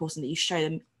it's really important that you show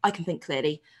them, I can think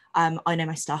clearly, I know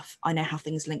my stuff, I know how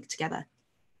things link together.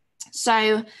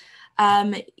 So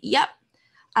yep.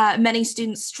 Many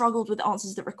students struggled with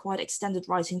answers that required extended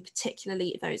writing,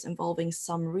 particularly those involving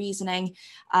some reasoning.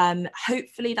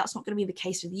 Hopefully that's not going to be the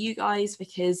case with you guys,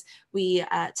 because we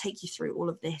take you through all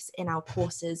of this in our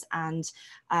courses, and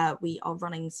we are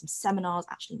running some seminars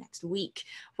actually next week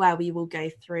where we will go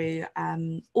through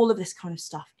all of this kind of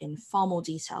stuff in far more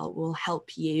detail. We'll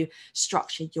help you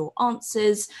structure your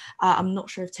answers. I'm not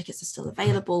sure if tickets are still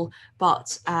available,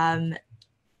 but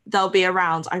they'll be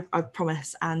around, I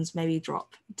promise, and maybe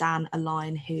drop Dan a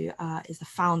line, who is the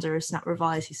founder of Snap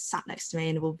Revise, who's sat next to me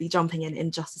and will be jumping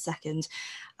in just a second.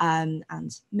 And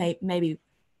maybe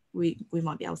we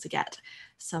might be able to get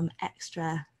some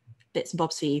extra bits and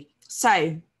bobs for you.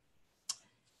 So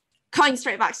coming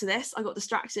straight back to this, I got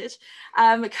distracted.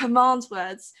 Command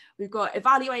words, we've got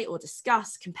evaluate or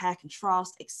discuss, compare,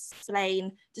 contrast,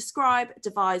 explain, describe,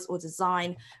 devise or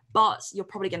design, but you're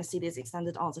probably going to see these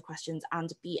extended answer questions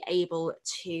and be able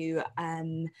to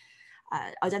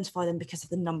identify them because of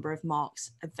the number of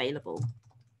marks available.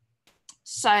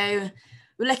 So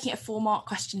we're looking at a 4-mark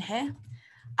question here.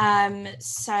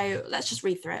 So let's just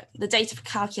read through it. The data for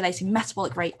calculating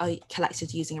metabolic rate are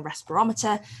collected using a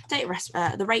respirometer.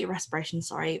 The rate of respiration,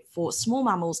 for small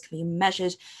mammals can be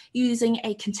measured using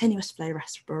a continuous flow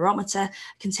respirometer. A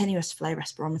continuous flow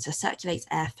respirometer circulates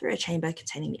air through a chamber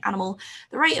containing the animal.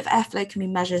 The rate of airflow can be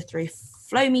measured through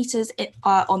flow meters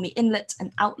on the inlet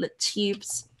and outlet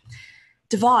tubes.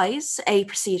 Devise a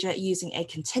procedure using a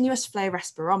continuous flow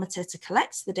respirometer to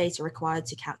collect the data required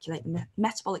to calculate the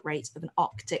metabolic rate of an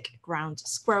Arctic ground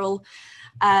squirrel.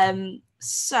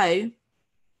 So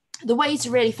the way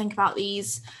to really think about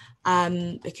these,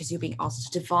 because you're being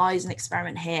asked to devise an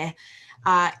experiment here,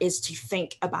 is to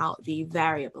think about the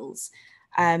variables.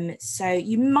 So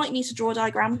you might need to draw a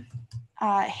diagram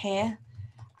here.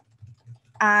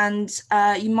 And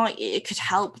it could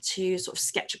help to sort of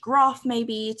sketch a graph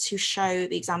maybe to show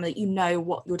the examiner that you know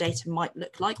what your data might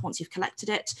look like once you've collected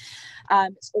it.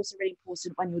 It's also really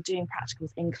important when you're doing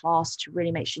practicals in class to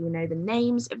really make sure you know the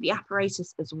names of the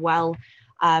apparatus as well,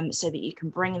 so that you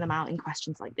can bring them out in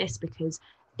questions like this, because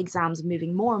exams are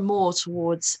moving more and more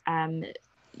towards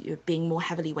being more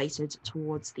heavily weighted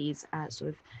towards these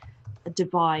sort of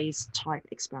devise type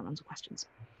experimental questions.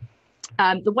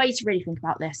 The way to really think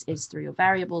about this is through your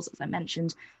variables, as I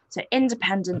mentioned. So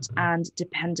independent and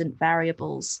dependent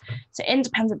variables. So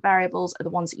independent variables are the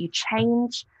ones that you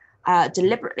change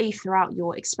deliberately throughout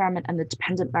your experiment, and the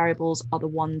dependent variables are the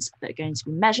ones that are going to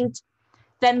be measured.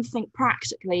 Then think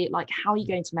practically, like, how are you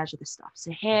going to measure this stuff?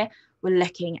 So here we're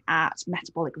looking at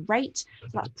metabolic rate. So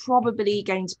that's probably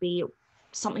going to be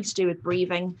something to do with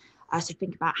breathing. So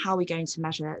think about how we're going to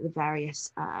measure the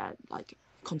various like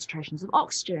concentrations of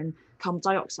oxygen, carbon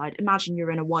dioxide. Imagine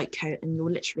you're in a white coat and you're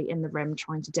literally in the room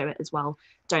trying to do it as well.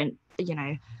 Don't, you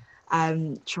know,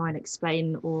 try and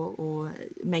explain or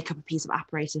make up a piece of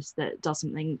apparatus that does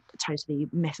something totally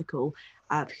mythical,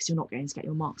 because you're not going to get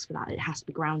your marks for that. It has to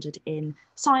be grounded in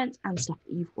science and stuff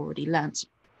that you've already learnt.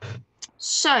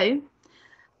 So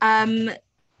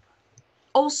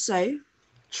also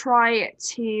try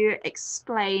to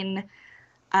explain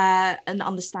an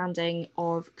understanding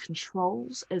of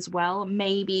controls as well.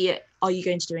 Maybe are you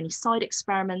going to do any side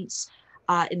experiments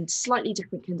in slightly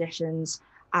different conditions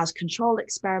as control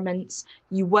experiments?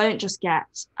 You won't just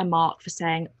get a mark for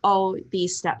saying, oh,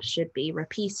 these steps should be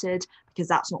repeated, because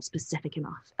that's not specific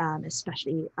enough,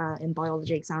 especially in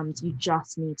biology exams. You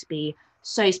just need to be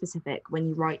so specific when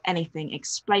you write anything.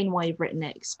 Explain why you've written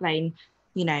it, explain,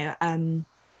 you know,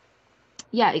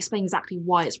 explain exactly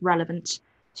why it's relevant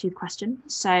to the question.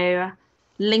 So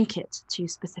link it to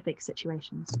specific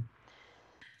situations.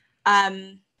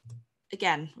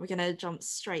 Again, we're going to jump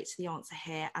straight to the answer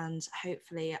here, and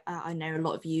hopefully I know a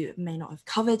lot of you may not have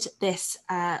covered this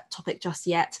topic just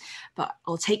yet, but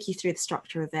I'll take you through the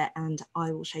structure of it and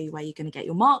I will show you where you're going to get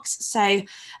your marks. So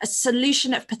a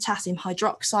solution of potassium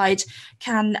hydroxide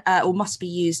can or must be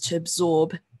used to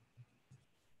absorb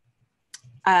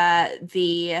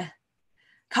the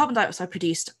carbon dioxide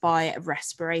produced by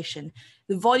respiration.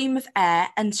 The volume of air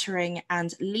entering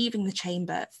and leaving the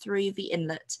chamber through the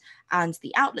inlet and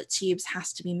the outlet tubes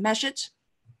has to be measured.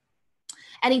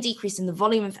 Any decrease in the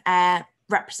volume of air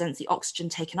represents the oxygen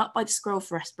taken up by the squirrel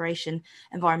for respiration.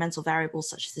 Environmental variables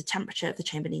such as the temperature of the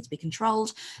chamber need to be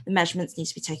controlled. The measurements need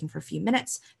to be taken for a few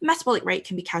minutes. The metabolic rate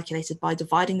can be calculated by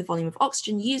dividing the volume of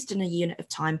oxygen used in a unit of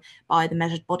time by the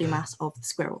measured body mass of the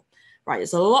squirrel. Right,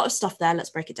 there's a lot of stuff there. Let's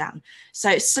break it down.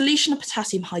 So solution of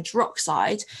potassium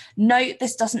hydroxide. Note,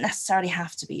 this doesn't necessarily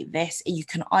have to be this. You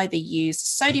can either use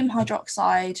sodium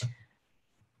hydroxide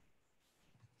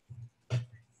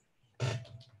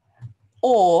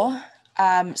or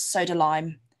soda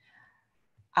lime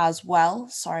as well.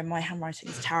 Sorry, my handwriting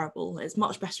is terrible. It's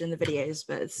much better in the videos,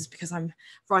 but this is because I'm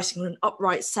writing on an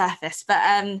upright surface. But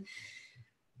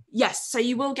yes, so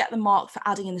you will get the mark for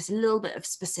adding in this little bit of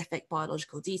specific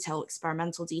biological detail,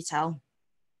 experimental detail.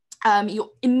 You're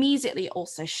immediately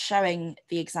also showing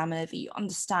the examiner that you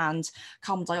understand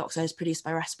carbon dioxide is produced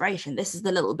by respiration. This is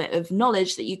the little bit of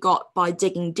knowledge that you got by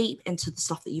digging deep into the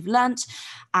stuff that you've learnt,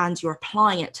 and you're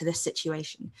applying it to this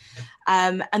situation.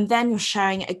 And then you're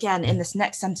showing, again, in this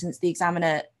next sentence, the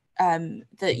examiner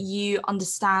that you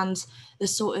understand the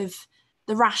sort of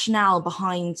the rationale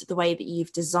behind the way that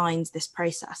you've designed this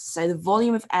process. So the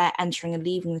volume of air entering and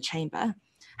leaving the chamber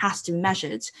has to be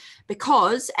measured,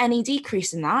 because any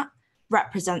decrease in that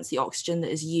represents the oxygen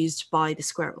that is used by the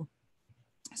squirrel.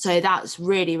 So that's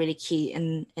really, really key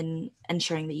in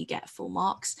ensuring that you get full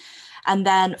marks. And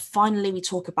then finally, we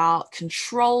talk about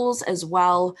controls as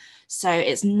well. So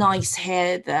it's nice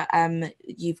here that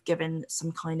you've given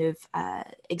some kind of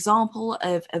example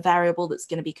of a variable that's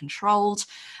going to be controlled,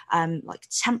 like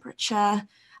temperature.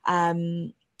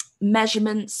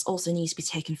 Measurements also need to be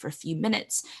taken for a few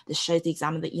minutes. This shows the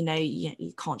examiner that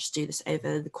you can't just do this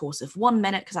over the course of 1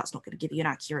 minute, because that's not going to give you an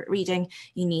accurate reading.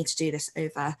 You need to do this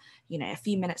over a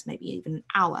few minutes, maybe even an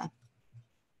hour.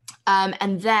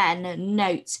 And then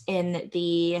note in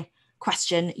the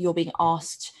question you're being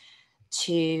asked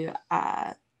to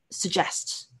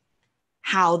suggest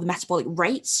how the metabolic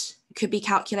rate could be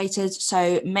calculated.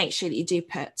 So make sure that you do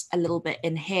put a little bit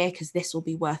in here, because this will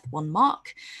be worth 1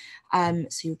 mark.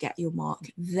 So you'll get your mark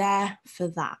there for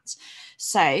that.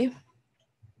 So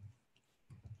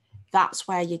that's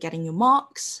where you're getting your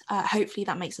marks. Hopefully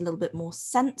that makes a little bit more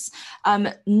sense.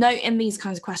 Note in these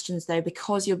kinds of questions though,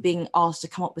 because you're being asked to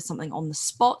come up with something on the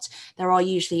spot, there are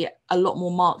usually a lot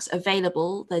more marks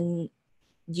available than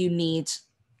you need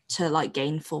to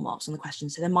gain full marks on the question.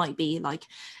 So there might be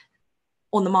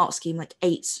on the mark scheme,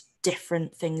 8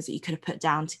 different things that you could have put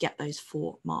down to get those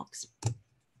 4 marks.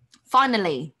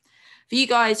 Finally, for you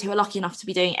guys who are lucky enough to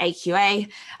be doing AQA,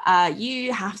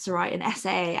 you have to write an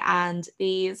essay, and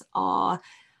these are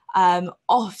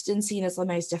often seen as the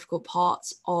most difficult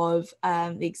part of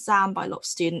the exam by a lot of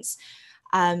students.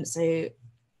 So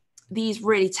these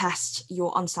really test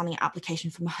your understanding and application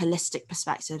from a holistic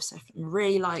perspective. So from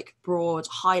really broad,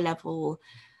 high level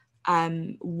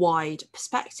wide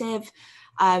perspective.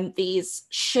 These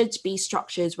should be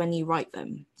structured when you write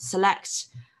them. Select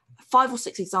 5 or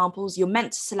 6 examples. You're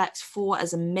meant to select 4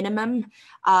 as a minimum,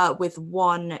 with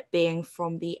 1 being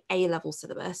from the A-level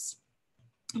syllabus.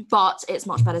 But it's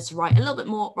much better to write a little bit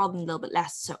more rather than a little bit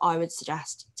less. So I would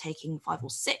suggest taking 5 or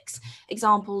 6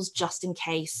 examples just in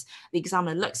case the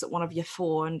examiner looks at one of your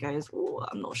 4 and goes, oh,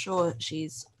 I'm not sure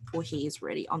she's or he's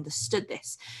really understood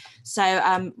this. So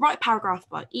write a paragraph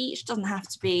about each. Doesn't have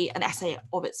to be an essay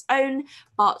of its own,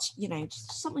 but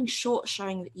just something short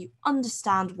showing that you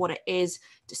understand what it is,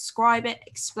 describe it,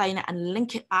 explain it, and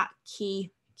link it back,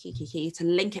 key to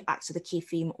link it back to the key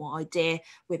theme or idea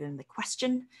within the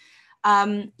question.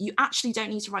 You actually don't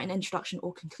need to write an introduction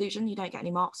or conclusion. You don't get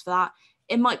any marks for that.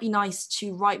 It might be nice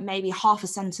to write maybe half a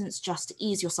sentence just to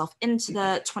ease yourself into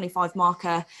the 25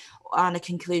 marker, and a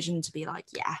conclusion to be like,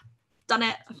 yeah, done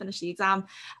it, I finished the exam.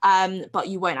 But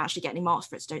you won't actually get any marks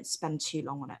for it, so don't spend too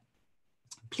long on it.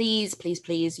 Please, please,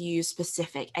 please use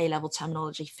specific A-level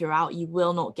terminology throughout. You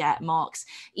will not get marks,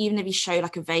 even if you show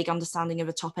like a vague understanding of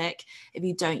a topic, if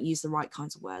you don't use the right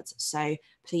kinds of words. So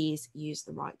please use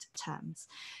the right terms.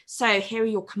 So here are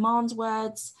your command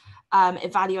words: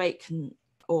 evaluate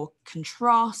or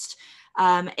contrast,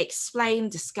 explain,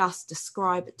 discuss,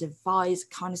 describe, devise,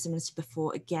 kind of similar to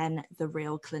before. Again, the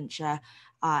real clincher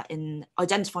in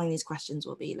identifying these questions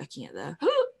will be looking at the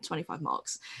 25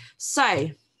 marks. So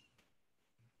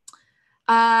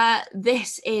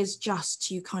this is just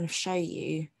to kind of show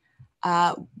you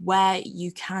where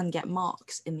you can get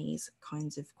marks in these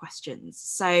kinds of questions.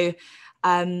 So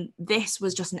this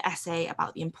was just an essay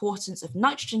about the importance of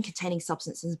nitrogen-containing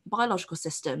substances in biological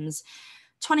systems.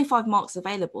 25 marks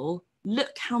available.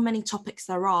 Look how many topics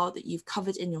there are that you've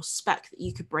covered in your spec that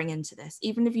you could bring into this.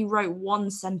 Even if you wrote 1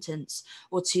 sentence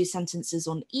or 2 sentences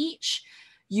on each,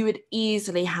 you would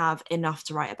easily have enough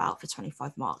to write about for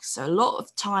 25 marks. So a lot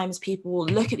of times people will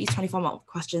look at these 25 mark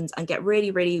questions and get really,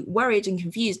 really worried and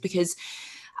confused because,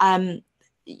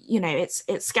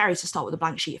 it's scary to start with a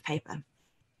blank sheet of paper.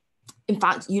 In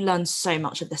fact, you learn so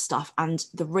much of this stuff, and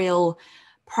the real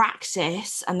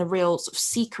practice and the real sort of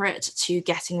secret to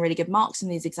getting really good marks in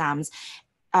these exams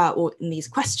or in these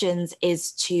questions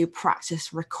is to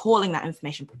practice recalling that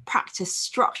information, practice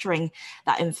structuring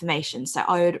that information. So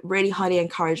I would really highly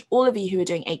encourage all of you who are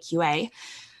doing AQA,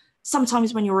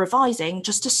 sometimes when you're revising,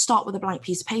 just to start with a blank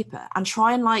piece of paper and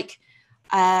try and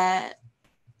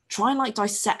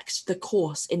dissect the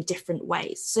course in different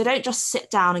ways. So don't just sit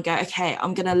down and go, okay,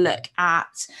 I'm going to look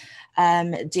at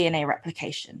DNA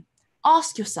replication.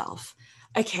 Ask yourself,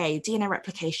 okay, DNA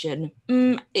replication,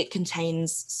 it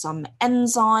contains some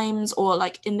enzymes, or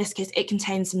like in this case, it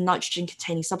contains some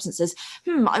nitrogen-containing substances.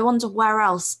 I wonder where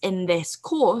else in this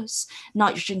course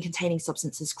nitrogen-containing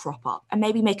substances crop up, and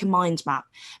maybe make a mind map.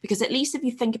 Because at least if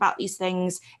you think about these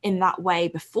things in that way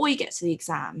before you get to the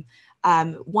exam,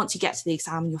 once you get to the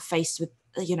exam, you're faced with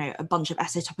a bunch of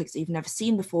essay topics that you've never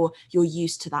seen before, you're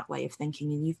used to that way of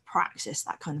thinking and you've practiced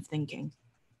that kind of thinking.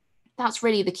 That's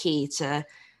really the key to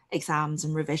exams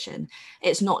and revision.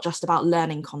 It's not just about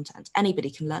learning content. Anybody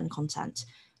can learn content,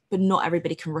 but not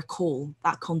everybody can recall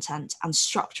that content and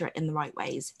structure it in the right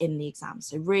ways in the exam.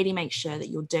 So really make sure that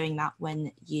you're doing that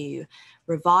when you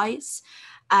revise.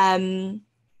 And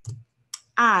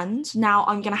now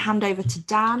I'm going to hand over to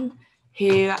Dan,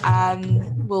 who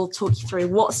will talk you through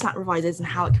what Snap Revise is and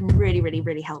how it can really, really,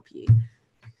 really help you.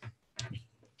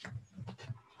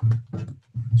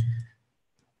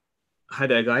 Hi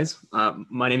there, guys.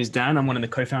 My name is Dan. I'm one of the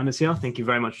co-founders here. Thank you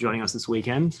very much for joining us this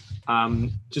weekend.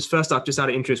 Just first up, just out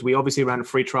of interest, we obviously ran a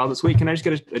free trial this week. Can I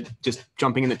just get just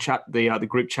jumping in the chat, the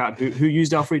group chat, who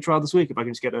used our free trial this week? If I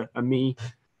can just get a me,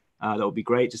 that would be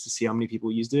great, just to see how many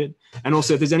people used it. And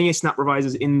also, if there's any Snap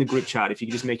Revisers in the group chat, if you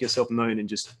could just make yourself known and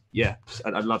just, yeah,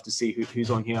 I'd love to see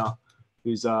who's on here,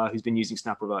 who's been using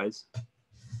Snap Revise.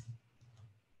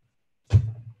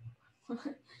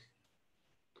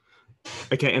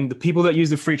 Okay, and the people that use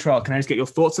the free trial, can I just get your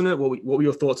thoughts on it? What were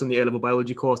your thoughts on the A-level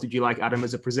biology course? Did you like Adam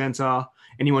as a presenter?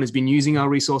 Anyone who's been using our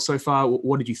resource so far,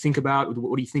 what did you think about it?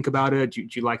 What do you think about it? Do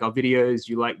you like our videos?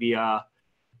 Do you like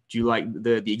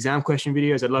the exam question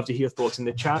videos? I'd love to hear your thoughts in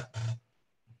the chat.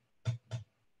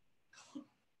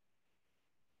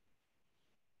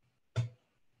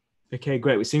 Okay,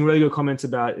 great. We're seeing really good comments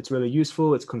about it's really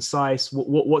useful, it's concise.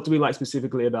 What do we like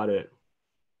specifically about it?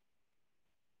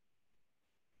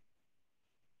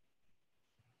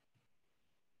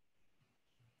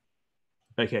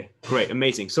 Okay, great,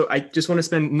 amazing. So I just want to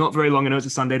spend not very long. I know it's a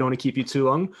Sunday, don't want to keep you too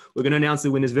long. We're going to announce the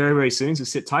winners very, very soon. So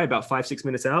sit tight, about 5-6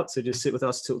 minutes out. So just sit with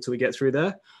us till we get through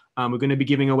there. We're going to be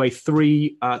giving away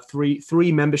three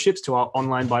memberships to our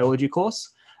online biology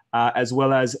course, as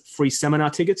well as free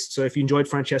seminar tickets. So if you enjoyed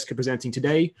Francesca presenting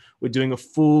today, we're doing a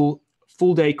full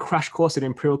day crash course at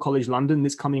Imperial College London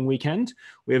this coming weekend.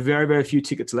 We have very, very few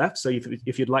tickets left. So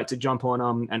if you'd like to jump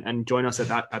on and join us at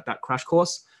that crash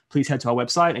course, please head to our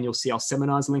website and you'll see our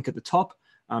seminars link at the top.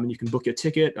 And you can book your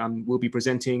ticket. We'll be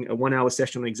presenting a 1-hour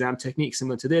session on exam technique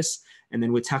similar to this. And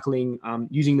then we're tackling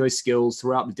using those skills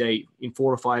throughout the day in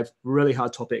 4 or 5 really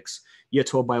hard topics. Year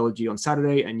 12 biology on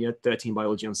Saturday and year 13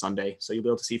 biology on Sunday. So you'll be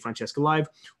able to see Francesca live.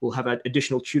 We'll have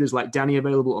additional tutors like Danny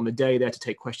available on the day there to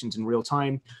take questions in real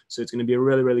time. So it's going to be a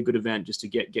really, really good event just to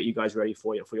get you guys ready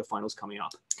for your finals coming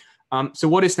up. So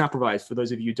what is SnapRevise? For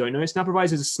those of you who don't know,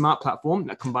 SnapRevise is a smart platform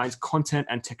that combines content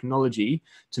and technology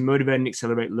to motivate and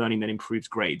accelerate learning that improves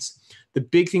grades. The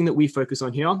big thing that we focus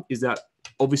on here is that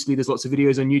obviously there's lots of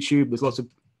videos on YouTube, there's lots of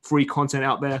free content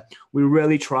out there. We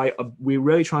really try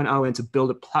on our end to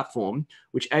build a platform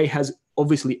which has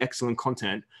obviously excellent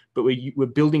content, but we're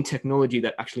building technology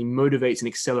that actually motivates and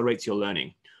accelerates your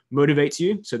learning. Motivates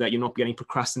you so that you're not getting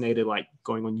procrastinated, like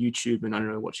going on YouTube and I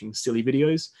don't know, watching silly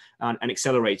videos, and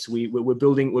accelerates. We're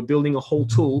building a whole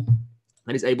tool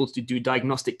that is able to do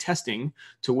diagnostic testing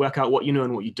to work out what you know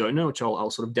and what you don't know, which I'll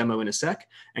sort of demo in a sec,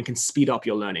 and can speed up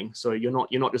your learning. So you're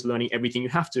not just learning everything you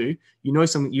have to.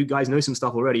 You guys know some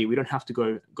stuff already. We don't have to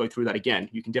go through that again.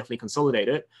 You can definitely consolidate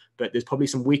it, but there's probably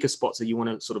some weaker spots that you want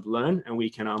to sort of learn, and we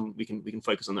can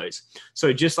focus on those.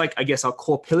 So just like I guess our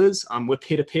core pillars, we're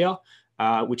peer-to-peer.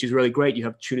 Which is really great. You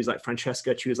have tutors like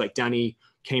Francesca, tutors like Danny,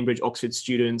 Cambridge, Oxford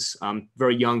students,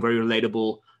 very young, very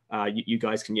relatable. You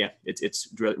guys can, it's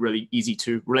really easy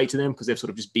to relate to them because they've sort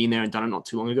of just been there and done it not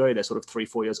too long ago. They're sort of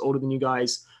 3-4 years older than you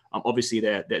guys. Obviously,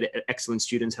 they're excellent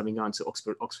students having gone to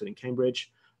Oxford and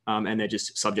Cambridge, and they're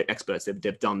just subject experts.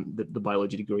 They've done the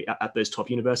biology degree at those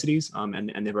top universities,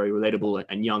 and they're very relatable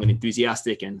and young and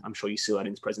enthusiastic. And I'm sure you see that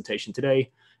in this presentation today.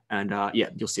 And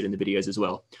you'll see it in the videos as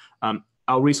well.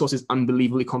 Our resource is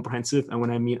unbelievably comprehensive. And when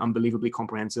I mean unbelievably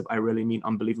comprehensive, I really mean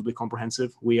unbelievably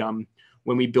comprehensive. When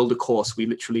we build a course, we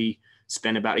literally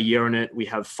spend about a year on it. We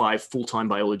have 5 full-time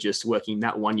biologists working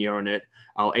that 1 year on it.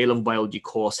 Our A-level biology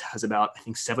course has about, I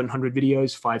think, 700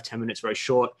 videos, 5-10 minutes, very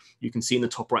short. You can see in the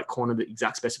top right corner the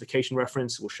exact specification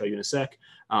reference. We'll show you in a sec.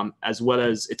 As well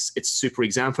as it's super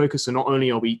exam focused. So not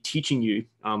only are we teaching you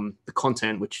the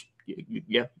content, which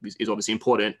is obviously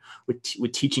important. We're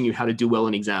teaching you how to do well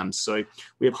in exams. So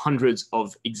we have hundreds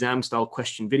of exam style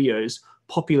question videos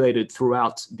populated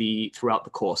throughout the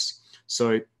course.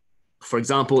 So for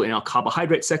example, in our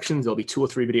carbohydrate sections, there'll be 2 or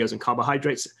 3 videos on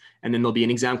carbohydrates, and then there'll be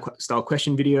an exam style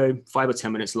question video, 5 or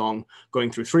 10 minutes long,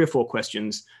 going through 3 or 4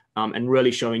 questions, and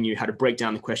really showing you how to break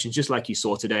down the questions, just like you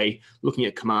saw today, looking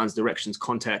at commands, directions,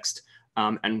 context,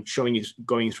 and showing you,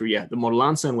 going through the model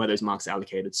answer and where those marks are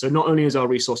allocated. So not only is our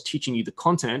resource teaching you the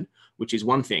content, which is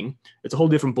one thing, it's a whole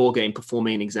different ballgame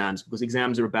performing in exams, because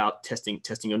exams are about testing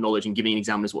your knowledge and giving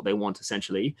examiners what they want,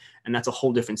 essentially. And that's a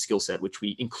whole different skill set, which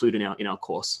we include in our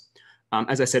course.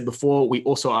 As I said before, we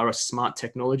also are a smart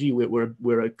technology.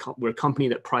 We're a company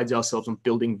that prides ourselves on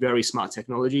building very smart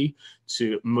technology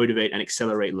to motivate and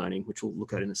accelerate learning, which we'll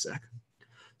look at in a sec.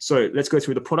 So let's go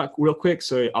through the product real quick.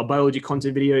 So our biology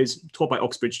content videos taught by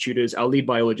Oxbridge tutors. Our lead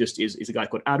biologist is a guy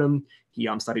called Adam. He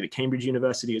studied at Cambridge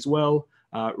University as well.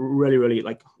 Really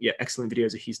excellent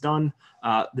videos that he's done.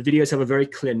 The videos have a very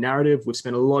clear narrative. We've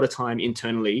spent a lot of time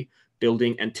internally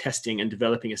building and testing and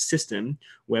developing a system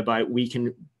whereby we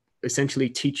can essentially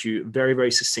teach you very,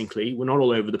 very succinctly. We're not all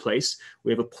over the place.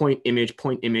 We have a point, image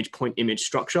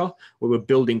structure where we're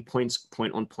building points,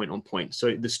 point on point on point.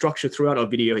 So the structure throughout our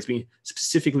video has been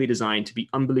specifically designed to be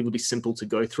unbelievably simple to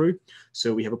go through.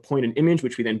 So we have a point and image,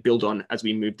 which we then build on as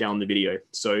we move down the video.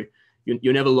 So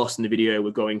you're never lost in the video. We're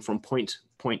going from point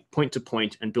to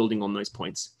point and building on those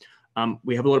points.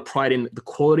 We have a lot of pride in the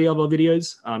quality of our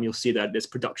videos. You'll see that there's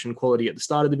production quality at the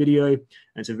start of the video, and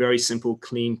it's a very simple,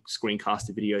 clean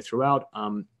screencasted video throughout.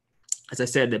 As I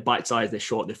said, they're bite-sized, they're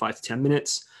short, they're 5 to 10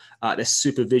 minutes. They're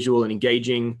super visual and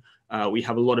engaging. We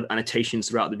have a lot of annotations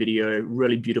throughout the video,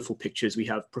 really beautiful pictures. We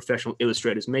have professional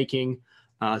illustrators making.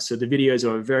 So the videos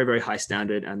are a very, very high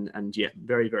standard and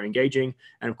very, very engaging.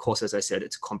 And of course, as I said,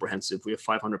 it's comprehensive. We have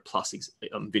 500 plus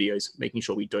videos, making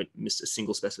sure we don't miss a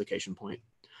single specification point.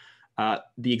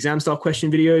 The exam style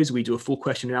question videos, we do a full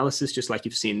question analysis, just like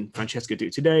you've seen Francesca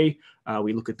do today.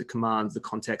 We look at the commands, the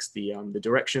context, the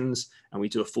directions, and we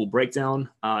do a full breakdown.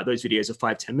 Those videos are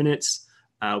 5-10 minutes.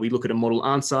 We look at a model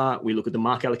answer, we look at the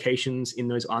mark allocations in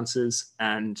those answers,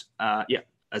 and yeah,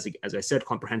 as I said,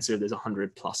 comprehensive, there's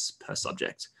 100 plus per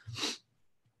subject.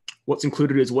 What's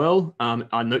included as well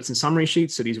are notes and summary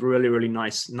sheets. So these really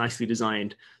nicely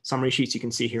designed summary sheets you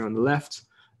can see here on the left.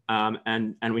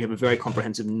 And we have a very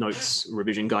comprehensive notes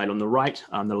revision guide on the right.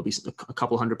 That'll be a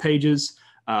couple hundred pages.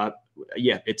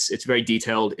 Yeah, it's very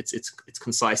detailed. It's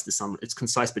concise. It's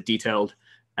concise but detailed,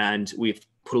 and we've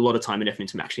put a lot of time and effort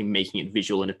into actually making it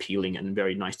visual and appealing and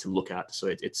very nice to look at. So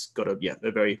it's got a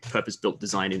very purpose-built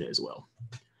design in it as well.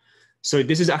 So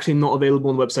this is actually not available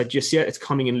on the website just yet. It's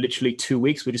coming in literally 2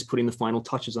 weeks. We're just putting the final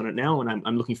touches on it now, and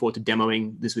I'm looking forward to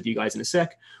demoing this with you guys in a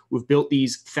sec. We've built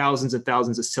these thousands and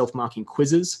thousands of self-marking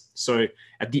quizzes. So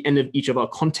at the end of each of our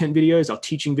content videos, our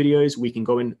teaching videos, we can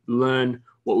go and learn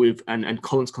what we've, and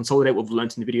consolidate what we've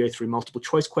learned in the video through multiple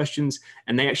choice questions,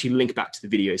 and they actually link back to the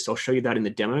video. So I'll show you that in the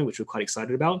demo, which we're quite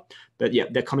excited about. But yeah,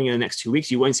 they're coming in the next 2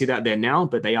 weeks. You won't see that there now,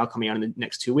 but they are coming out in the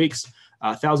next 2 weeks.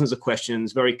 Thousands of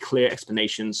questions, very clear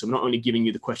explanations. So I'm not only giving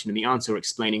you the question and the answer,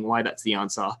 explaining why that's the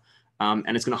answer,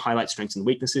 and it's going to highlight strengths and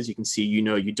weaknesses. You can see you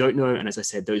know, you don't know, and as I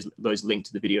said, those link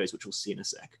to the videos, which we'll see in a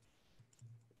sec.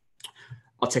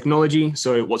 Our technology.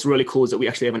 So what's really cool is that we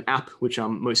actually have an app, which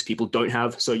most people don't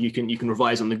have. So you can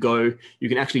revise on the go. You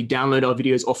can actually download our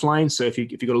videos offline. So if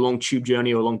you've got a long tube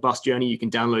journey or a long bus journey, you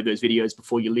can download those videos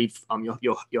before you leave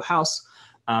your house.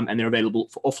 And they're available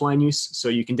for offline use. So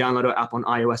you can download our app on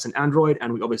iOS and Android,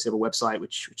 and we obviously have a website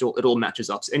which it all matches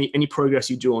up. So any progress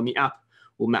you do on the app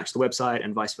will match the website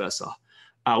and vice versa.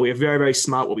 We have very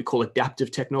smart, what we call adaptive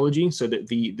technology, so that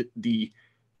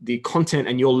the content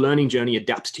and your learning journey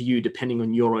adapts to you depending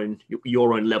on your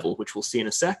own level, which we'll see in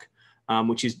a sec.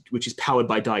 Which is powered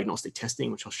by diagnostic testing,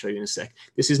 which I'll show you in a sec.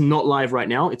 This is not live right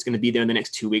now. It's going to be there in the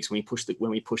next 2 weeks when we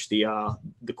push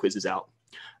the quizzes out.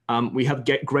 We have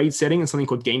grade setting and something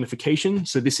called gamification.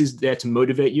 So this is there to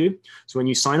motivate you. So when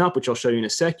you sign up, which I'll show you in a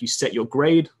sec, you set your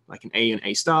grade, like an A and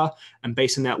A star. And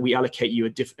based on that, we allocate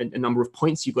you a number of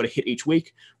points you've got to hit each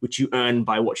week, which you earn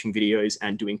by watching videos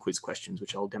and doing quiz questions,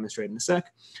 which I'll demonstrate in a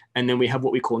sec. And then we have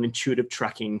what we call an intuitive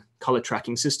tracking, color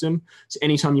tracking system. So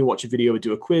anytime you watch a video or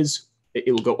do a quiz,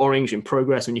 it will go orange in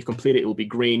progress. When you complete it, it will be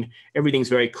green. Everything's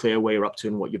very clear where you're up to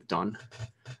and what you've done.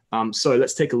 So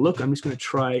let's take a look. I'm just going to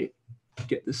try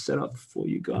get this set up for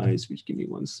you guys. Just give me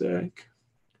 1 sec.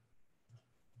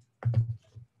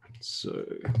 So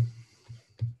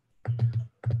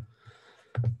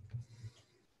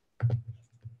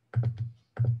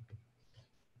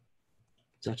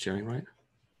is that showing right?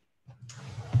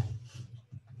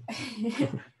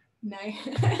 No.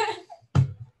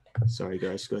 Sorry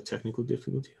guys, got a technical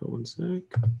difficulty. Hold 1 sec.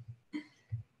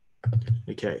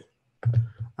 Okay.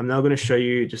 I'm now going to show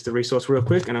you just the resource real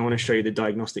quick, and I want to show you the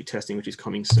diagnostic testing, which is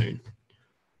coming soon.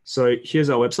 So here's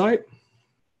our website.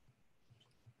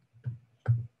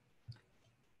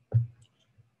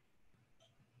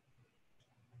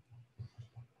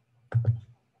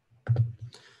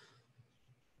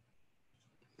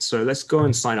 So let's go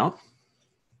and sign up.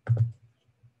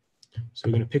 So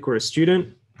we're going to pick we're a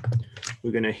student.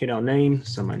 We're going to hit our name.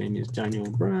 So my name is Daniel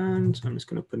Brand. I'm just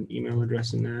going to put an email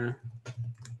address in there.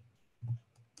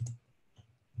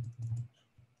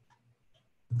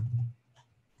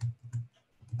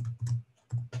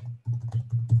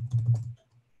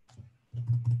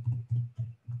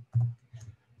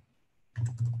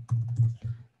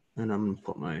 And I'm going to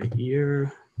put my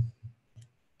year.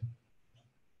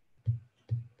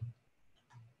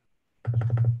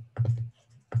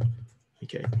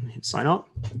 Okay, hit sign up.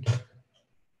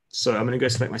 So I'm going to go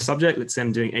select my subject. Let's say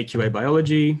I'm doing AQA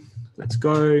biology. Let's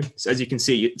go. So as you can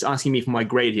see, it's asking me for my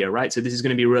grade here, right? So this is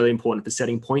going to be really important for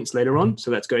setting points later on.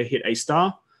 So let's go hit A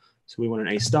star. So we want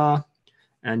an A star,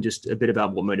 and just a bit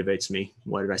about what motivates me.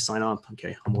 Why did I sign up?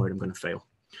 Okay, I'm worried I'm going to fail.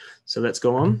 So let's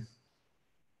go on.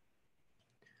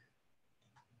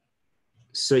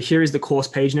 So here is the course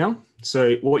page now.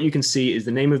 So what you can see is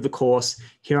the name of the course.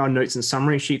 Here our notes and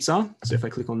summary sheets are. So if I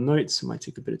click on notes, it might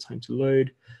take a bit of time to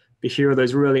load. But here are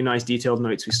those really nice detailed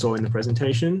notes we saw in the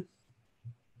presentation.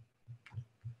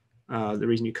 The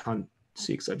reason you can't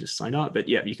see because I've just signed up, but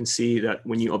yeah, you can see that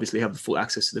when you obviously have the full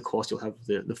access to the course, you'll have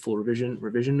the full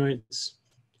revision notes.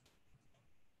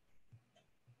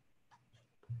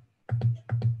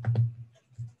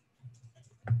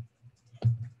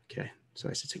 Okay, so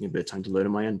it's taking a bit of time to load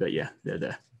on my end, but yeah, they're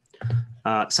there.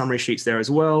 Summary sheets there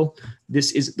as well.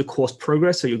 This is the course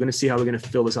progress. So you're going to see how we're going to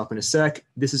fill this up in a sec.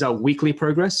 This is our weekly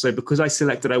progress. So because I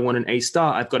selected I want an A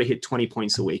star, I've got to hit 20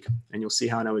 points a week. And you'll see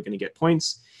how now we're going to get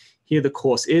points. Here the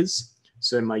course is.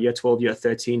 So my year 12, year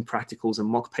 13 practicals and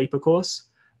mock paper course.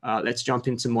 Let's jump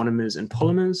into monomers and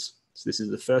polymers. So this is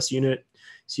the first unit.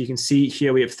 So you can see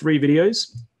here we have 3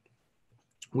 videos.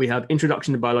 We have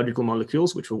Introduction to Biological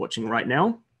Molecules, which we're watching right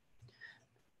now.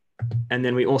 And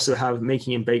then we also have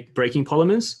Making and Breaking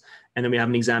Polymers. And then we have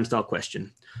an exam style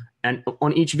question. And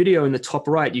on each video in the top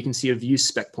right, you can see a view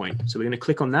spec point. So we're going to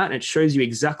click on that and it shows you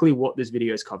exactly what this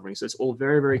video is covering. So it's all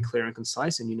very, very clear and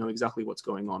concise and you know exactly what's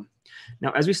going on.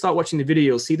 Now, as we start watching the video,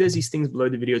 you'll see there's these things below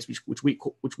the videos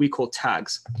which we call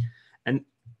tags. And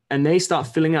they start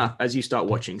filling up as you start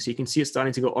watching. So you can see it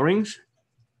starting to go orange.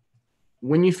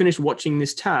 When you finish watching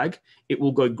this tag, it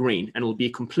will go green and it will be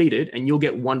completed and you'll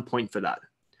get 1 point for that.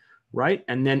 Right?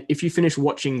 And then if you finish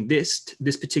watching this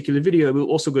particular video, it will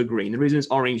also go green. The reason it's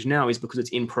orange now is because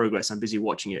it's in progress. I'm busy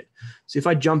watching it. So if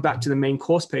I jump back to the main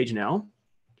course page now,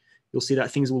 you'll see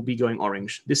that things will be going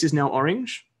orange. This is now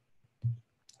orange.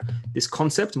 This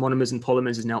concept, monomers and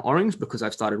polymers, is now orange because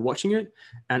I've started watching it.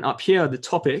 And up here, the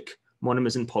topic,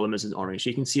 monomers and polymers, is orange. So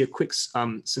you can see a quick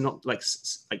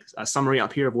a summary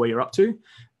up here of where you're up to.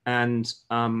 And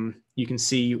you can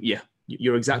see, yeah,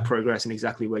 your exact progress and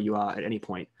exactly where you are at any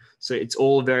point. So it's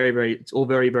all very,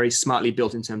 very smartly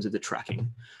built in terms of the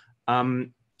tracking.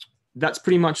 That's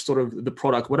pretty much sort of the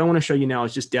product. What I want to show you now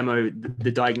is just demo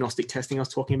the diagnostic testing I was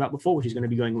talking about before, which is going to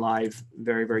be going live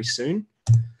very, very soon.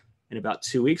 In about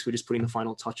 2 weeks, we're just putting the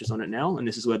final touches on it now. And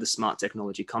this is where the smart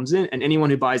technology comes in. And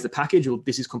anyone who buys the package,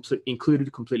 this is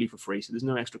included completely for free. So there's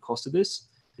no extra cost to this.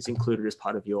 It's included as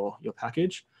part of your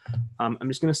package. I'm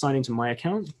just going to sign into my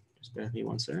account. Just bear with me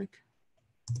 1 sec.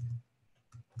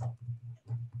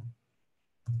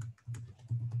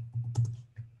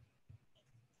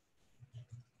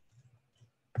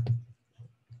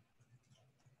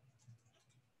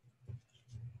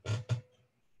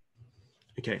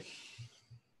 Okay,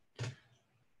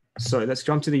 so let's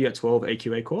jump to the Year 12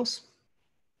 AQA course.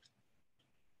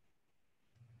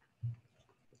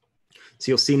 So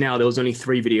you'll see now there was only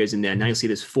 3 videos in there. Now you'll see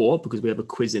there's 4 because we have a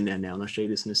quiz in there now, and I'll show you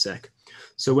this in a sec.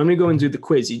 So when we go and do the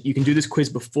quiz, you can do this quiz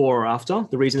before or after.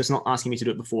 The reason it's not asking me to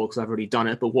do it before because I've already done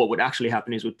it, but what would actually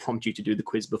happen is it would prompt you to do the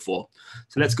quiz before.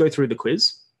 So let's go through the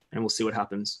quiz and we'll see what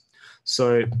happens.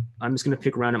 So I'm just going to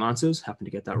pick random answers, happen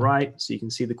to get that right. So you can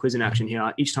see the quiz in action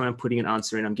here. Each time I'm putting an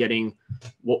answer in, I'm getting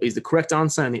what is the correct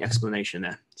answer and the explanation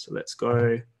there. So let's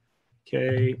go.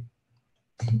 Okay.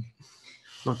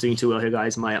 Not doing too well here,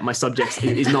 guys. My subject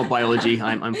is not biology.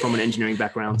 I'm from an engineering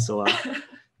background, so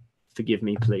forgive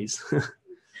me, please.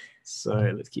 So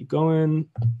let's keep going.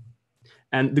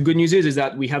 And the good news is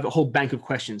that we have a whole bank of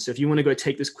questions. So if you want to go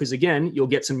take this quiz again, you'll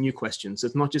get some new questions. So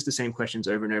it's not just the same questions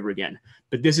over and over again,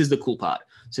 but this is the cool part.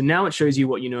 So now it shows you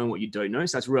what you know and what you don't know.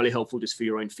 So that's really helpful just for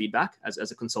your own feedback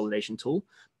as a consolidation tool.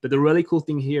 But the really cool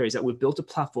thing here is that we've built a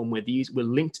platform where we're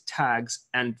linked tags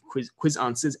and quiz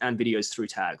answers and videos through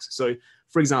tags. So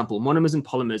for example, monomers and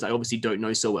polymers, I obviously don't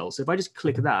know so well. So if I just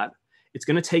click that, it's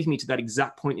going to take me to that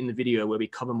exact point in the video where we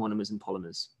cover monomers and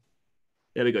polymers.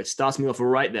 There we go. It starts me off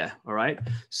right there. All right.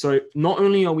 So not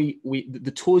only are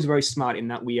the tool is very smart in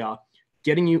that we're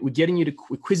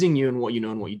quizzing you on what you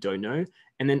know and what you don't know.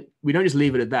 And then we don't just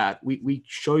leave it at that. We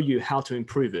show you how to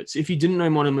improve it. So if you didn't know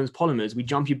monomers, polymers, we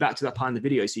jump you back to that part in the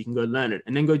video so you can go learn it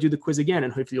and then go do the quiz again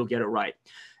and hopefully you'll get it right.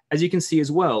 As you can see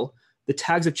as well, the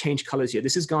tags have changed colors here.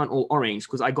 This has gone all orange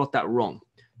because I got that wrong.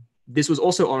 This was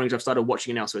also orange. I've started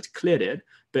watching it now, so it's cleared it.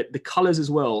 But the colors as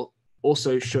well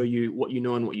also show you what you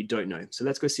know and what you don't know. So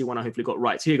let's go see one I hopefully got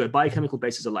right. So here you go, biochemical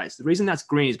bases of life. The reason that's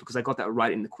green is because I got that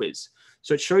right in the quiz.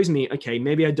 So it shows me, okay,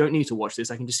 maybe I don't need to watch this.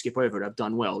 I can just skip over it. I've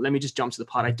done well. Let me just jump to the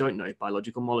part I don't know,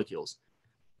 biological molecules.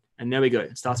 And there we go.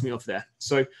 It starts me off there.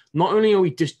 So not only are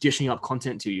we just dishing up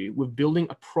content to you, we're building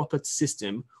a proper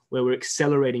system where we're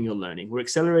accelerating your learning. We're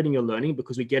accelerating your learning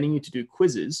because we're getting you to do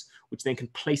quizzes, which then can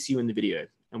place you in the video.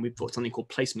 And we've got something called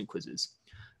placement quizzes.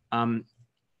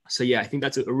 So yeah, I think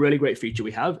that's a really great feature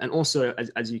we have. And also,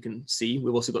 as you can see,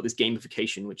 we've also got this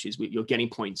gamification, which is you're getting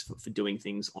points for doing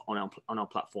things on our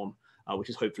platform, which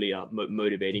is hopefully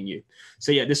motivating you.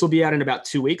 So yeah, this will be out in about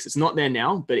 2 weeks. It's not there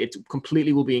now, but it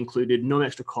completely will be included. No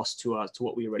extra cost to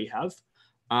what we already have.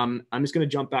 I'm just going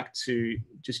to jump back to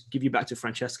just give you back to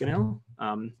Francesca now.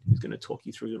 Who's going to talk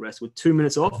you through the rest with 2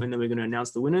 minutes off, and then we're going to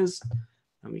announce the winners,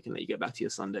 and we can let you get back to your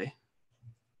Sunday.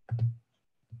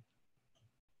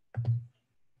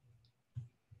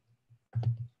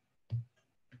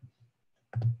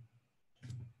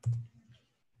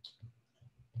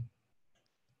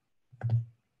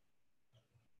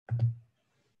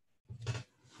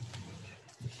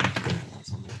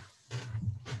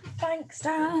 Thanks,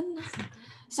 Dan.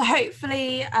 So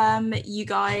hopefully you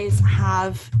guys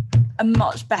have a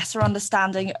much better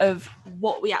understanding of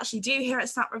what we actually do here at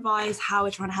Snap Revise, how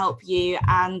we're trying to help you,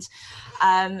 and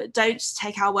don't just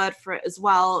take our word for it as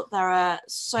well. There are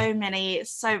so many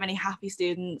happy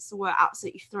students. We're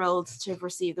absolutely thrilled to have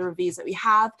received the reviews that we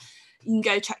have. You can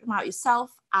go check them out yourself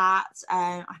at,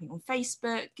 I think, on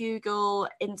Facebook, Google,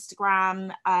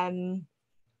 Instagram.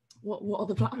 What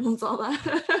other platforms are there?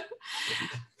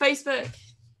 Facebook.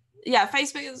 Yeah,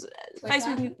 Facebook is Twitter.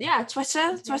 Facebook. Yeah,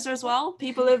 Twitter as well.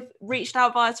 People have reached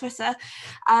out via Twitter.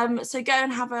 So go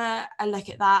and have a look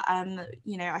at that. I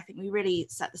think we really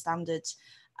set the standard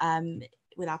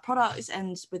with our products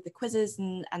and with the quizzes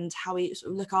and how we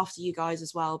sort of look after you guys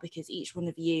as well, because each one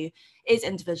of you is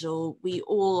individual. We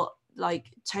all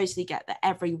totally get that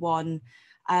everyone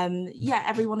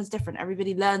is different.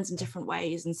 Everybody learns in different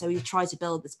ways, and so we've tried to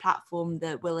build this platform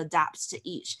that will adapt to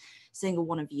each single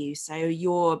one of you. So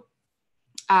your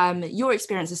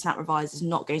experience of Snap Revise is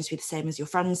not going to be the same as your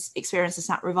friend's experience of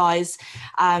Snap Revise,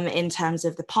 in terms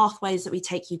of the pathways that we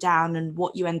take you down and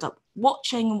what you end up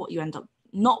watching and what you end up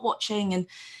not watching, and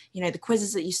the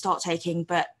quizzes that you start taking.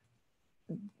 But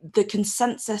the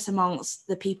consensus amongst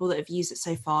the people that have used it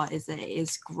so far is that it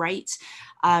is great.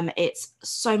 It's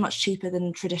so much cheaper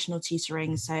than traditional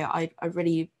tutoring, so I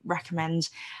really recommend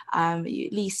you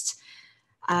at least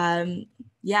come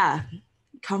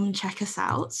and check us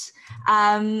out.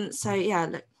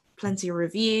 Look, plenty of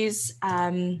reviews.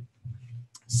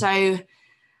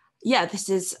 This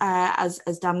is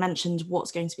as Dan mentioned,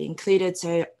 what's going to be included.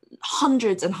 So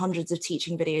hundreds and hundreds of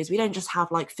teaching videos. We don't just have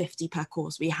 50 per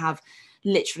course, we have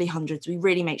literally hundreds. We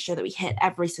really make sure that we hit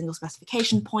every single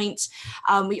specification point.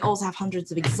 We also have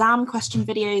hundreds of exam question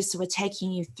videos, so we're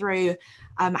taking you through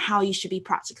how you should be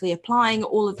practically applying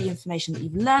all of the information that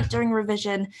you've learnt during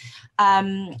revision.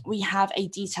 We have a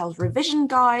detailed revision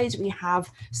guide. We have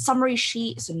summary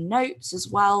sheets and notes as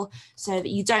well, so that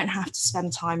you don't have to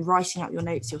spend time writing out your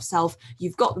notes yourself.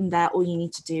 You've got them there. All you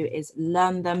need to do is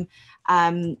learn them.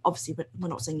 Obviously, we're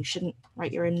not saying you shouldn't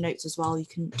write your own notes as well. You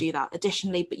can do that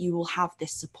additionally, but you will have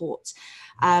this support.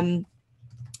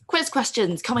 Quiz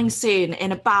questions coming soon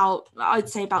in I'd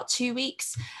say about 2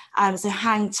 weeks. So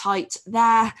hang tight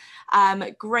there.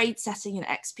 Grade setting and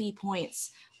XP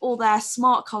points, all there.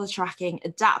 Smart color tracking,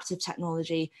 adaptive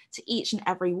technology to each and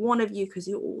every one of you, because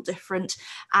you're all different.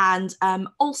 And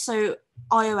also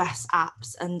iOS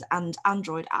apps and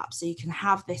Android apps, so you can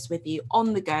have this with you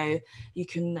on the go. You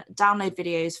can download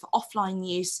videos for offline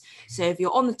use, so if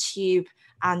you're on the tube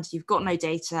and you've got no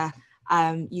data,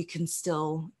 you can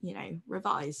still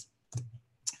revise.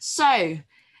 So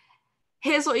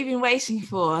here's what you've been waiting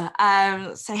for.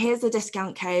 So here's the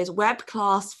discount code,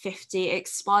 WebClass50. It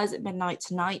expires at midnight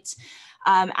tonight,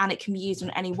 and it can be used on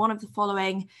any one of the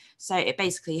following. So it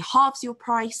basically halves your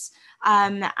price.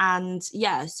 So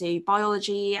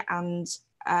biology and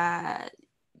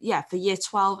for year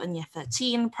 12 and year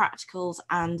 13, practicals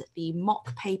and the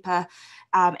mock paper.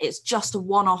 It's just a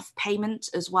one-off payment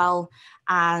as well,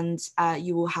 and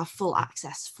you will have full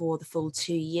access for the full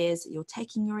 2 years that you're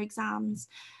taking your exams.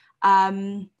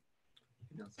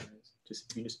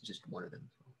 Just one of them,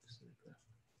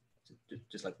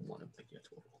 just like one of year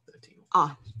 12 or 13.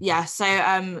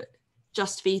 So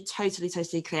just to be totally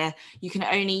clear, you can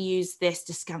only use this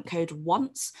discount code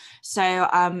once. So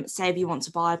say if you want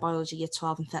to buy biology year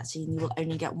 12 and 13, you will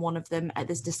only get one of them at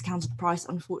this discounted price,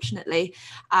 unfortunately.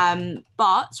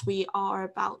 But we are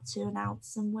about to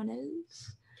announce some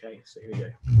winners. Okay, so here we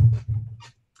go.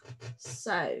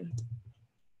 So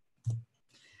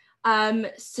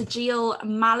Sajil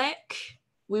Malik,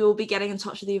 we will be getting in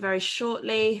touch with you very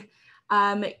shortly.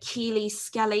 Keely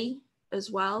Skelly as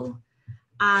well,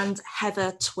 and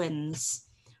Heather Twins.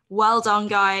 Well done,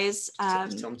 guys. Tell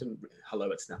them to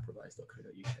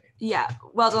hello@snaprevise.co.uk. Yeah,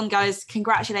 well done, guys.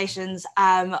 Congratulations.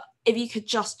 If you could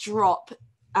just drop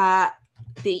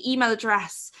the email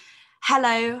address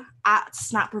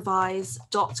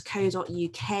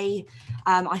hello@snaprevise.co.uk.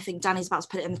 I think Danny's about to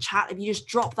put it in the chat. If you just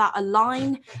drop that a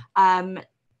line,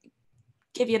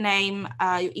 give your name,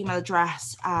 your email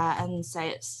address, and say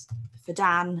it's for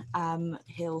Dan,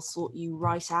 he'll sort you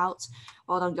right out.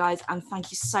 Well done, guys, and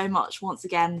thank you so much once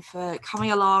again for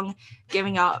coming along,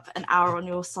 giving up an hour on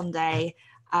your Sunday.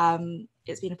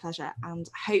 It's been a pleasure, and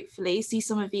hopefully see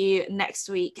some of you next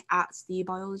week at the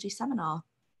biology seminar.